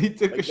game and played. He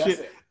took a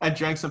shit and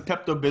drank some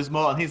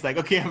Pepto-Bismol, and he's like,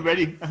 okay, I'm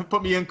ready.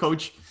 Put me in,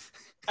 coach.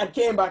 And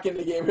came back in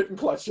the game hitting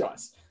clutch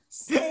shots.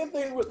 Same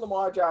thing with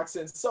Lamar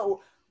Jackson.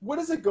 So what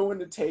is it going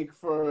to take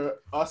for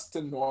us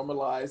to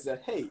normalize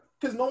that, hey,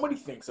 because nobody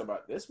thinks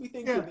about this. We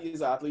think that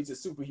these athletes are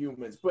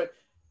superhumans, but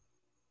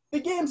the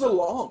games are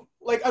long.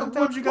 Like, at what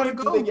point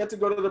do they get to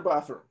go to the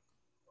bathroom?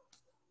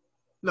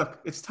 Look,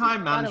 it's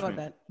time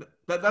management.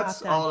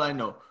 That's all I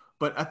know.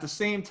 But at the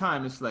same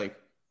time, it's like,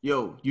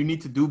 yo, you need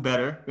to do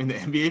better in the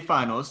NBA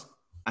Finals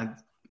and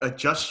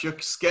adjust your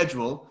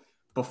schedule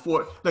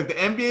before. Like, the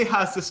NBA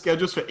has the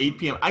schedules for 8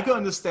 p.m. I could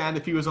understand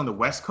if he was on the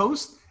West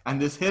Coast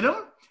and this hit him,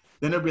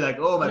 then it'd be like,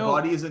 oh, my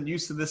body isn't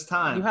used to this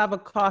time. You have a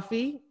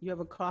coffee. You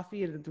have a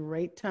coffee at the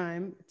right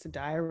time. It's a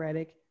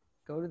diuretic.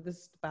 Go to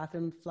this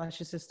bathroom, flush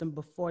your system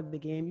before the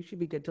game. You should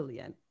be good till the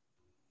end.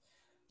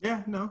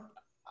 Yeah, no.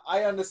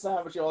 I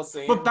understand what y'all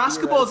saying. But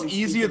basketball is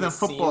easier than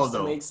football,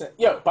 though.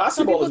 Yeah,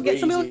 basketball is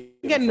Some people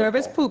get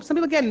nervous poop. Some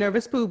people get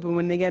nervous poop, and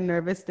when they get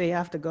nervous, they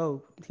have to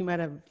go. He might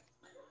have.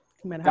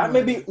 That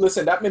may be.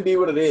 Listen, that may be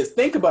what it is.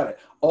 Think about it.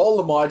 All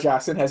Lamar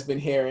Jackson has been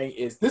hearing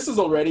is this is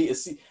already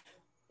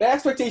the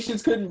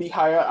expectations couldn't be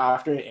higher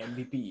after an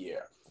MVP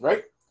year,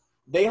 right?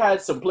 They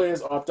had some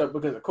players opt out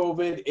because of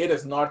COVID. It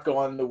has not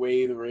gone the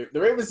way the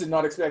Ravens did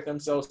not expect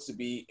themselves to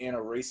be in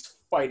a race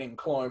fighting,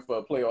 clawing for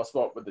a playoff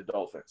spot with the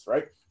Dolphins,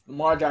 right?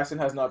 Lamar Jackson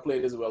has not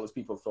played as well as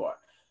people thought.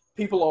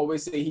 People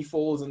always say he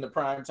falls in the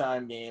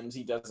primetime games.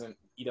 He doesn't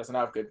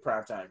have good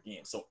primetime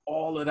games. So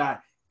all of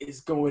that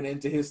is going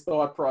into his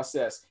thought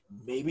process.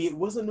 Maybe it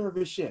was a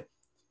nervous shit.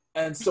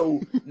 And so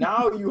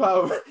now you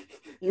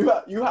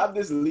have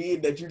this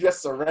lead that you're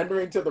just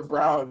surrendering to the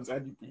Browns,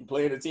 and you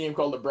play in a team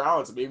called the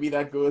Browns. Maybe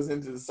that goes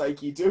into the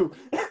psyche too.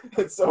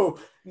 And so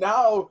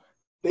now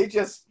they're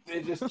just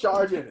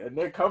charging and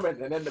they're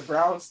coming, and then the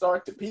Browns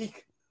start to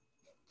peak.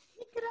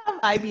 He could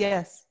have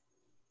IBS.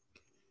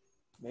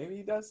 Maybe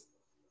he does.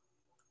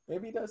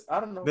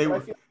 I don't know.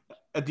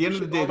 At the end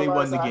of the day, they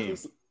won the game.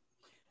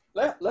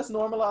 Let's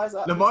normalize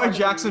that. Lamar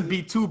Jackson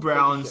beat 2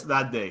 Browns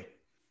that day.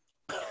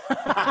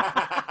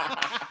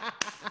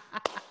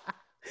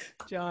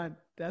 John,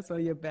 that's one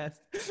of your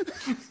best.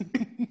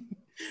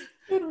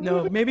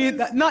 No, maybe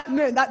that's not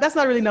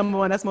really number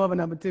 1. That's more of a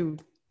number 2.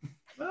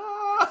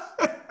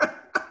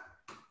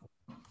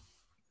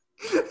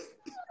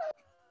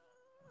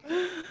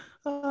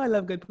 Oh, I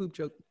love good poop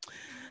joke.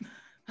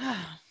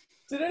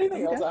 Did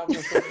anything else happen?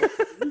 Did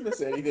you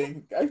miss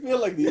anything? I feel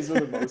like these are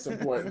the most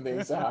important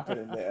things to happen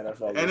in the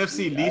NFL.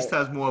 NFC least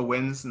has more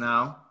wins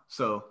now,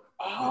 so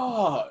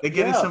they're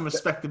getting some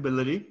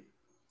respectability.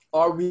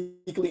 Our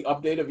weekly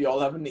update of y'all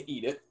having to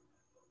eat it.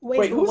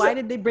 Wait, why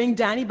did they bring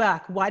Danny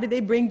back?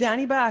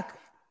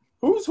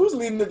 Who's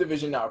leading the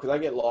division now? Because I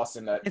get lost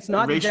in that. It's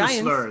not the Giants.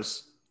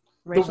 Slurs.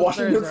 The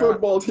Washington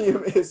football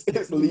team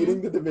is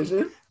leading the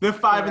division. They're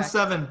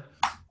 5-7.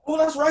 Oh,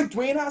 that's right.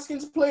 Dwayne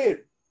Haskins played.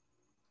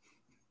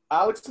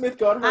 Alex Smith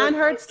got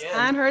hurt.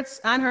 Ann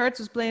Hurts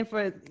was playing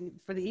for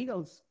the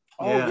Eagles.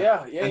 Oh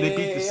yeah. And they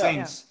beat the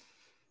Saints. Yeah.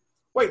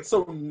 Wait,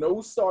 so no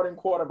starting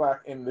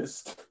quarterback in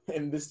this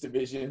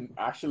division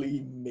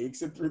actually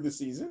makes it through the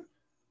season?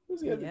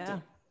 Who's the other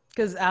team?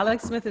 Because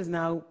Alex Smith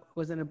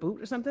was in a boot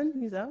or something.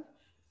 He's out.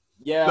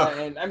 Yeah,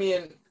 and I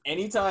mean,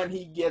 anytime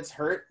he gets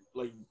hurt,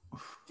 like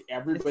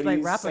everybody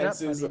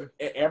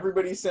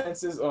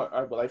senses.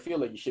 But I feel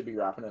like you should be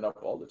wrapping it up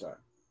all the time.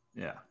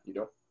 Yeah, you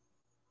know.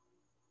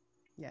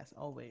 Yes,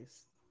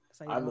 always.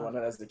 I'm the one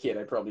that, as the kid,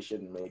 I probably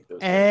shouldn't make those.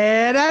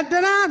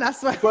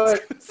 That's why.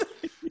 But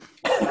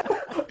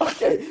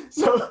okay,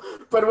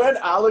 but when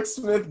Alex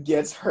Smith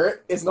gets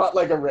hurt, it's not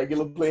like a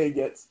regular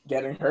player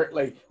getting hurt.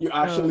 Like you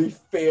actually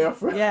fear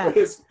for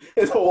his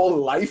whole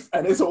life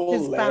and his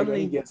whole leg when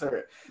he gets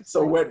hurt.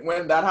 So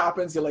when that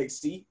happens, you're like,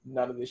 see,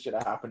 none of this should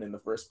have happened in the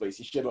first place.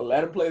 You should have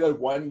let him play that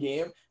one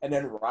game and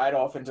then ride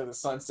off into the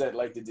sunset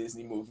like the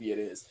Disney movie it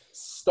is.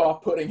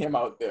 Stop putting him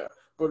out there.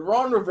 But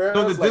Ron Rivera.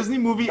 So the Disney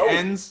movie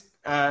ends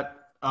at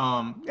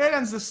it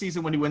ends this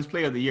season when he wins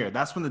Player of the Year.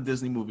 That's when the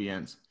Disney movie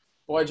ends.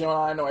 Boy,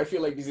 John, I know. I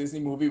feel like the Disney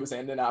movie was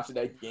ending after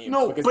that game.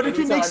 No, but if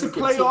he makes the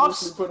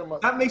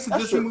playoffs, that makes the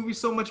Disney movie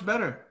so much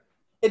better.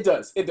 It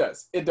does.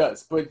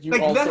 But you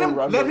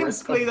also let him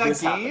play that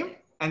game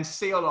and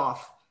sail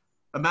off.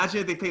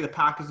 Imagine if they play the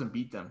Packers and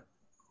beat them.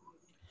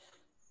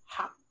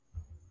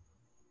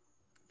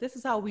 This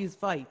is how we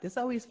fight.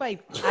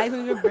 I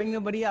don't even bring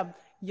nobody up.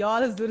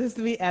 Y'all do this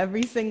to me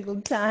every single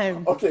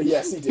time. Okay,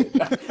 yes, he did.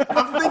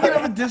 I'm thinking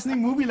of a Disney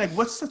movie. Like,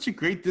 what's such a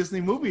great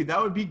Disney movie?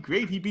 That would be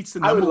great. He beats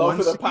the number one. I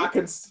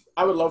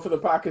would love for the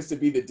Packers to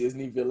be the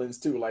Disney villains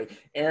too. Like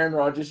Aaron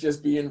Rodgers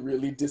just being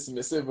really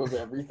dismissive of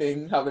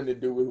everything having to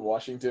do with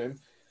Washington.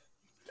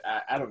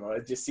 I don't know.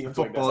 It just seems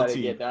like that's how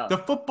they get down. The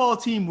football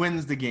team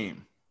wins the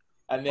game.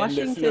 And then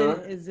Washington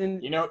is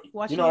in. You know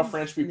how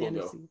French people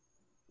go.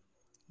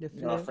 You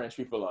know how French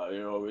people are.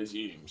 They're always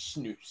eating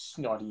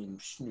snotty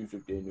and snooze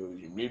up their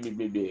nose.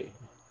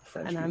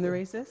 French and I'm the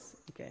racist?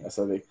 Okay. That's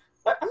how they...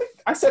 I mean,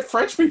 I said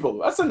French people.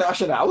 That's a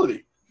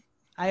nationality.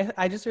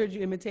 I just heard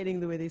you imitating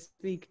the way they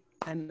speak.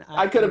 And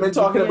I could have been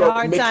talking about...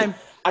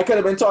 I could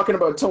have been talking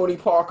about Tony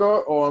Parker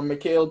or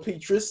Mikhail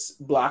Petrus,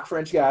 black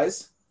French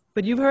guys.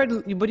 But you've heard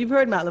Matt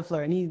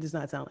LaFleur, and he does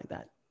not sound like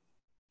that.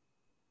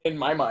 In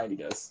my mind, he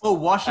does. Oh,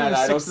 Washington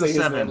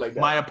 6-7. Like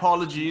my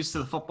apologies to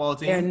the football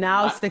team. They're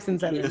now 6-7.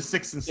 They're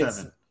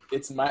 6-7.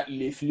 It's Matt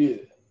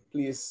LaFleur.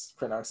 Please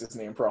pronounce his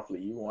name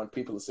properly. You want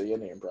people to say your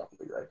name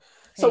properly, right?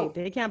 Hey, so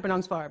they can't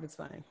pronounce Favre. It's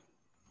fine.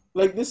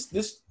 Like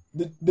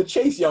the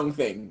Chase Young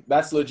thing.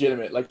 That's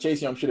legitimate. Like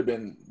Chase Young should have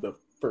been the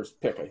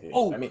first pick, I think.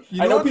 Oh, I mean,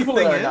 I know people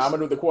are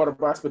enamored with the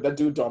quarterbacks, but that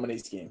dude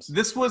dominates games.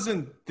 This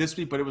wasn't this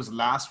week, but it was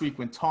last week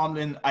when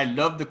Tomlin. I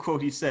love the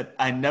quote he said.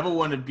 I never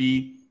want to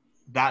be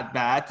that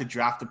bad to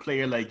draft a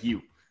player like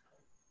you.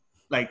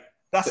 Like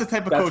that's the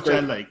type of coach great. I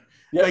like.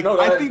 Yeah, like,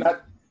 I think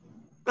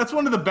that's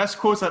one of the best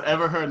quotes I've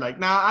ever heard.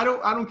 Like, I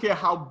don't care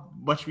how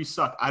much we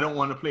suck. I don't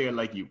want a player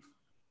like you.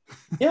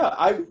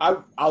 Yeah,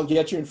 I'll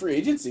get you in free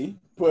agency,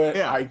 but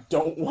I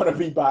don't want to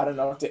be bad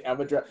enough to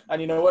ever draft.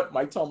 And you know what?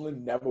 Mike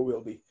Tomlin never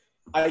will be.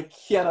 I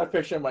cannot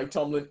picture Mike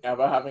Tomlin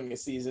ever having a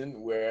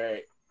season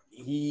where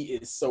he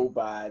is so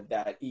bad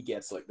that he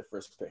gets like the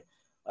first pick.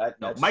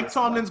 No, Mike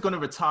Tomlin's going to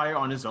retire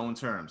on his own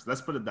terms.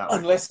 Let's put it that way.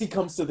 Unless he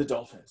comes to the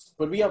Dolphins.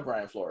 But we have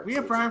Brian Flores.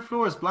 Brian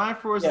Flores. Brian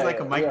Flores is like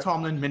a Mike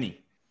Tomlin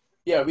mini.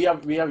 Yeah, we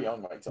have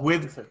young Mike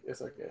Tomlin. With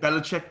it's okay.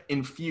 Belichick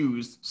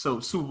infused, so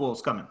Super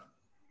Bowl's coming.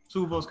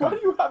 Super Bowl's coming. Why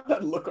do you have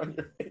that look on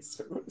your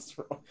face? What is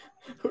wrong?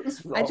 What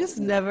is wrong? I just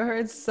never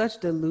heard such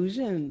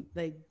delusion,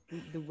 like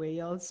the way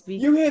y'all speak.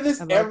 You hear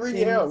this every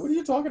year. What are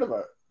you talking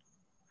about?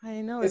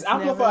 I know. It's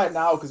amplified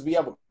now because we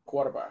have a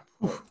quarterback.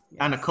 Yes,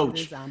 and a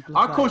coach.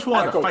 Our coach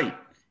wanted to fight.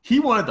 He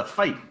wanted to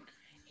fight.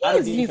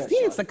 He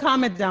needs to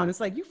calm it down. It's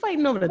like, you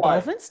fighting over the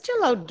Dolphins?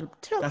 Chill out.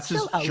 That's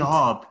his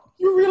job.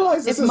 You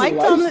realize this is life,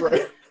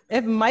 right?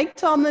 If Mike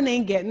Tomlin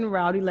ain't getting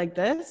rowdy like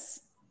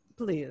this,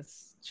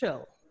 please,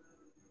 chill.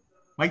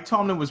 Mike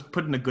Tomlin was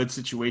put in a good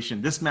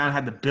situation. This man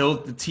had to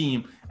build the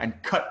team and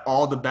cut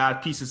all the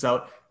bad pieces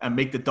out and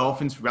make the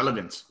Dolphins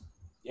relevant.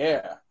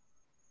 Yeah.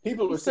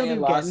 People were saying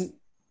You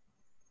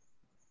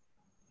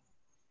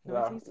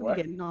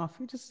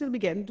just still be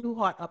getting too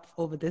hot up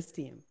over this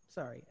team.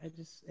 Sorry,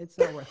 it's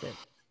not worth it.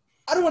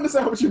 I don't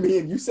understand what you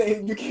mean.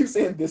 You keep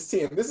saying this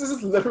team. This is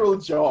his literal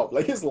job.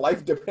 Like his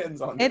life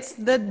depends on It's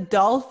the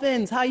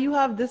Dolphins. How you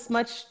have this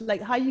much?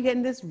 Like how you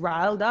getting this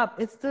riled up?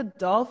 It's the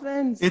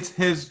Dolphins. It's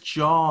his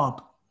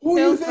job. Who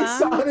do you think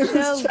signing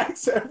his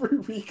checks every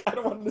week? I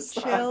don't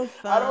understand.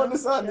 I don't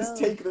understand this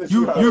take this.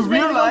 You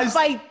realize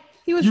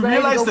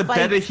the fight.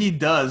 better he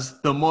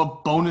does, the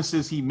more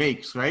bonuses he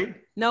makes, right?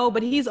 No,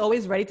 but he's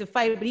always ready to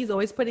fight, but he's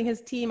always putting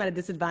his team at a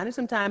disadvantage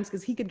sometimes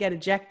because he could get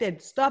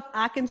ejected. Stop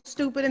acting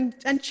stupid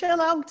and chill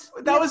out.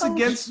 That was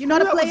against, you're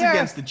not a player. Was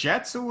against the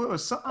Jets or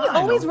something. He's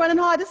always running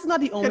hard. This is not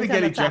the only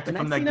time that's happened.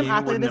 I've seen him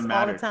after this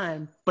all the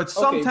time. But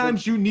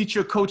sometimes you need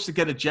your coach to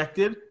get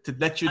ejected to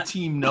let your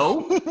team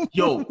know,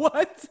 yo,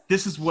 what?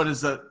 This is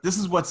what's up.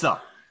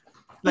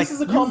 Like, this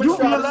is a common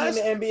strategy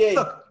in the NBA.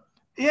 Look,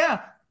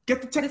 yeah,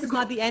 get the technical. This is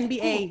not the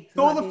NBA.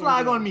 Throw the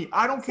flag on me.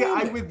 I don't care.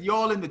 I'm with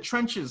y'all in the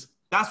trenches.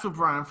 That's what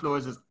Brian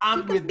Flores is.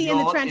 I'm with be in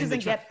the trenches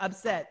and get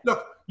upset.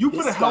 Look, you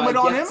put a helmet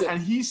on him,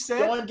 and he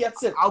said, Sean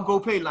gets it. I'll go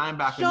play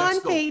linebacker. Sean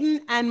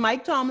Payton and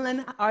Mike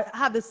Tomlin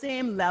have the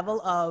same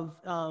level of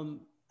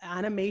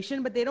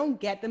animation, but they don't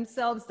get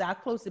themselves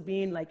that close to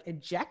being like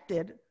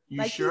ejected.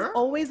 You sure? He's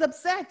always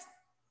upset.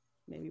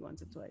 Maybe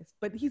once or twice,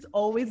 but he's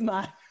always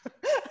mad.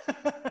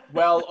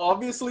 Well,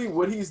 obviously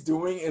what he's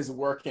doing is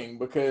working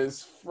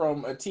because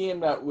from a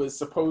team that was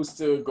supposed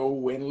to go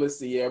winless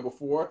the year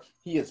before,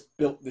 he has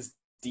built this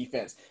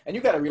defense. And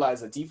you got to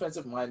realize a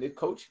defensive-minded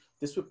coach,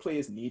 this is what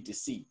players need to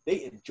see.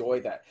 They enjoy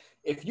that.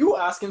 If you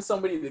asking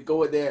somebody to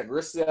go in there and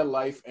risk their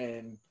life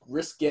and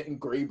risk getting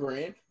gray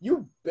brain,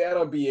 you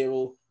better be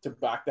able to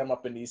back them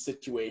up in these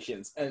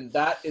situations. And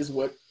that is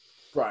what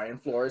Brian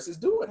Flores is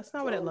doing. That's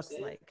not what it looks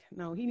like.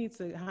 No, he needs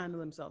to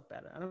handle himself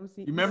better. I don't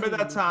see. You remember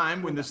that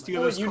time when the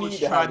Steelers coach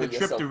tried to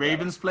trip the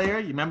Ravens player?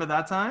 You remember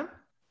that time?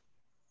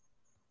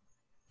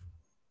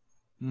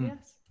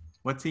 Yes.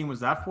 What team was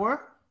that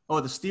for? Oh,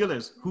 the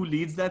Steelers. Who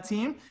leads that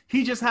team?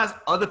 He just has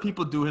other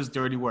people do his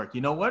dirty work. You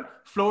know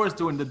what? Flores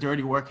doing the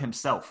dirty work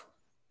himself.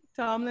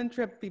 Tomlin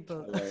tripped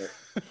people.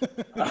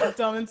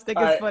 Tomlin stick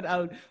his foot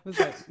out. Was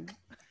like...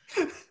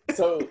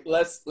 So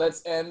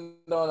let's end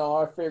on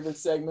our favorite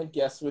segment.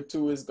 Guess what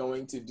Tua is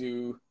going to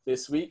do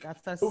this week?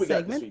 That's the Who segment. We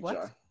got this week, what?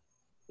 John?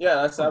 Yeah,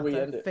 that's how we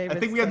end it. I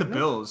think we had the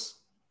Bills.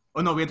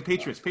 Oh no, we had the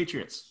Patriots.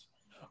 Patriots.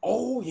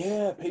 Oh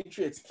yeah,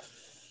 Patriots.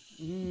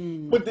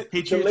 But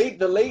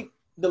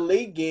the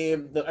late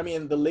game.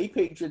 The late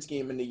Patriots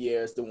game in the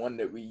year is the one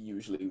that we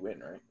usually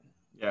win, right?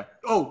 Yeah.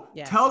 Oh,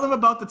 yeah. Tell them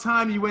about the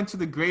time you went to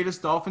the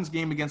greatest Dolphins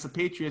game against the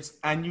Patriots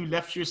and you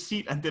left your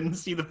seat and didn't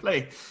see the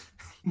play.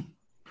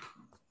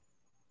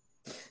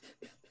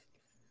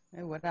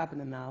 Hey, what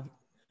happened now?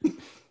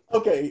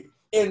 Okay,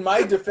 in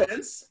my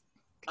defense,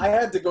 I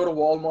had to go to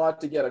Walmart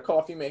to get a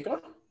coffee maker.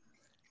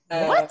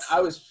 And what?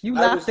 You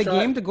left the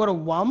game to go to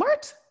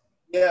Walmart?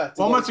 Yeah.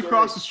 Walmart's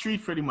across the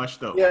street pretty much,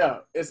 though. Yeah,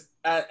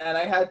 and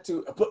I had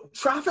to put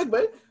traffic,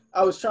 but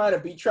I was trying to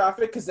beat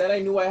traffic because then I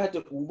knew I had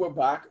to Uber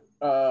back.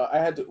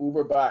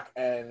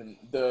 And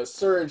the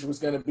surge was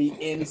going to be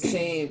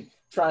insane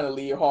trying to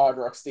leave Hard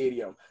Rock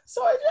Stadium.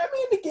 So, I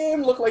mean, the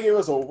game looked like it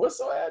was over.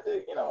 So I had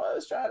to, I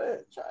was trying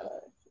to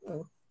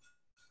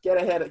get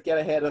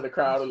ahead of the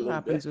crowd a little bit.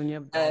 Happens when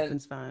you're a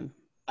Dolphins fan.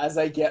 As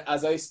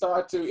I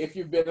start to, if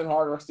you've been in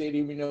Hard Rock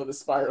Stadium, you know the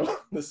spiral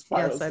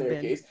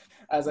staircase.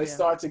 As I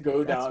start to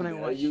go down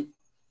there,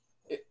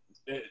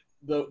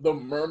 the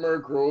murmur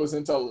grows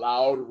into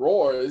loud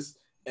roars,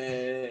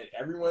 and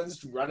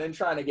everyone's running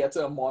trying to get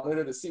to a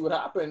monitor to see what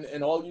happened.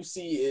 And all I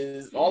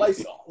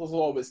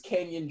saw was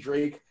Kenyon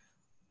Drake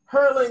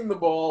hurling the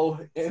ball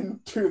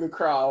into the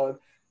crowd,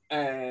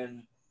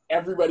 and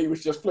everybody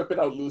was just flipping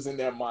out, losing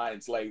their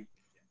minds. Like,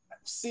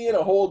 seeing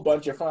a whole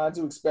bunch of fans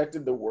who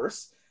expected the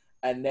worst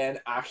and then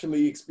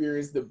actually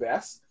experienced the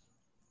best.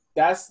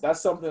 That's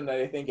something that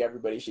I think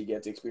everybody should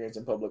get to experience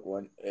in public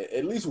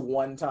at least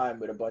one time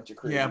with a bunch of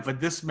crazy. Yeah, but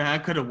this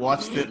man could have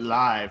watched it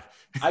live.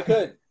 I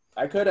could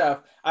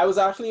have. I was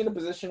actually in a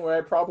position where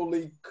I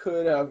probably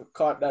could have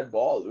caught that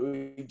ball.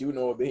 We do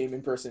know a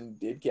Bahamian person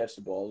did catch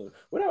the ball.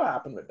 Whatever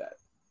happened with that?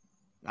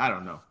 I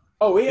don't know.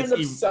 Oh, he ended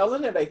up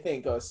selling it, I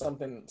think, or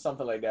something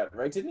like that,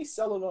 right? Didn't he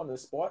sell it on the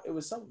spot? It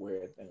was some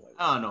weird thing like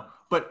that. I don't know.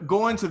 But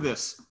going to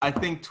this, I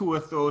think Tua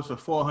throws for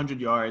 400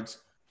 yards,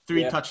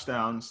 3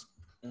 touchdowns.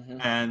 Mm-hmm.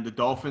 And the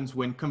Dolphins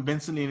win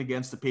convincingly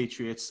against the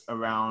Patriots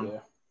around,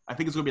 I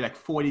think it's going to be like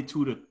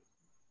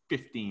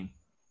 42-15.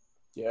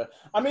 Yeah.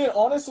 I mean,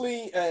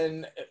 honestly,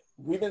 and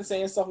we've been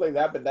saying stuff like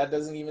that, but that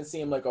doesn't even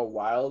seem like a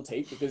wild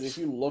take because if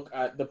you look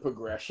at the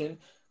progression,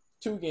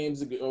 2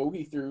 games ago,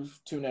 he threw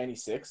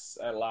 296.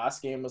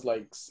 Last game was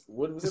like,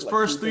 what was his it? Like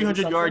first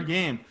 300-yard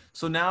game.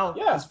 So now,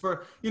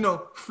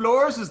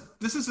 Flores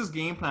this is his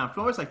game plan.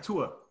 Flores like,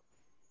 Tua,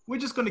 we're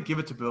just going to give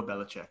it to Bill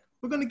Belichick.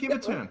 We're going to give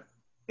it to him.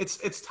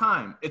 It's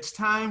time. It's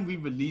time we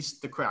release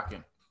the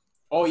Kraken.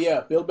 Oh,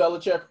 yeah. Bill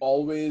Belichick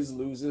always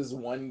loses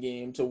one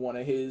game to one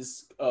of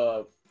his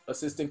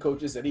assistant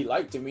coaches that he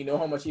liked, and we know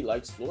how much he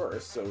likes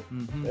Flores. So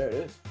there it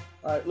is.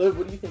 All right, Liv,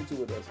 what do you think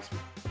Tua does this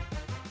week?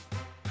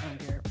 I don't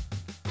care.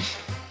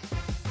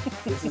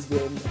 This has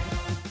been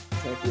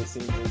Champion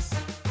Seniors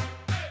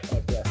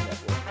podcast.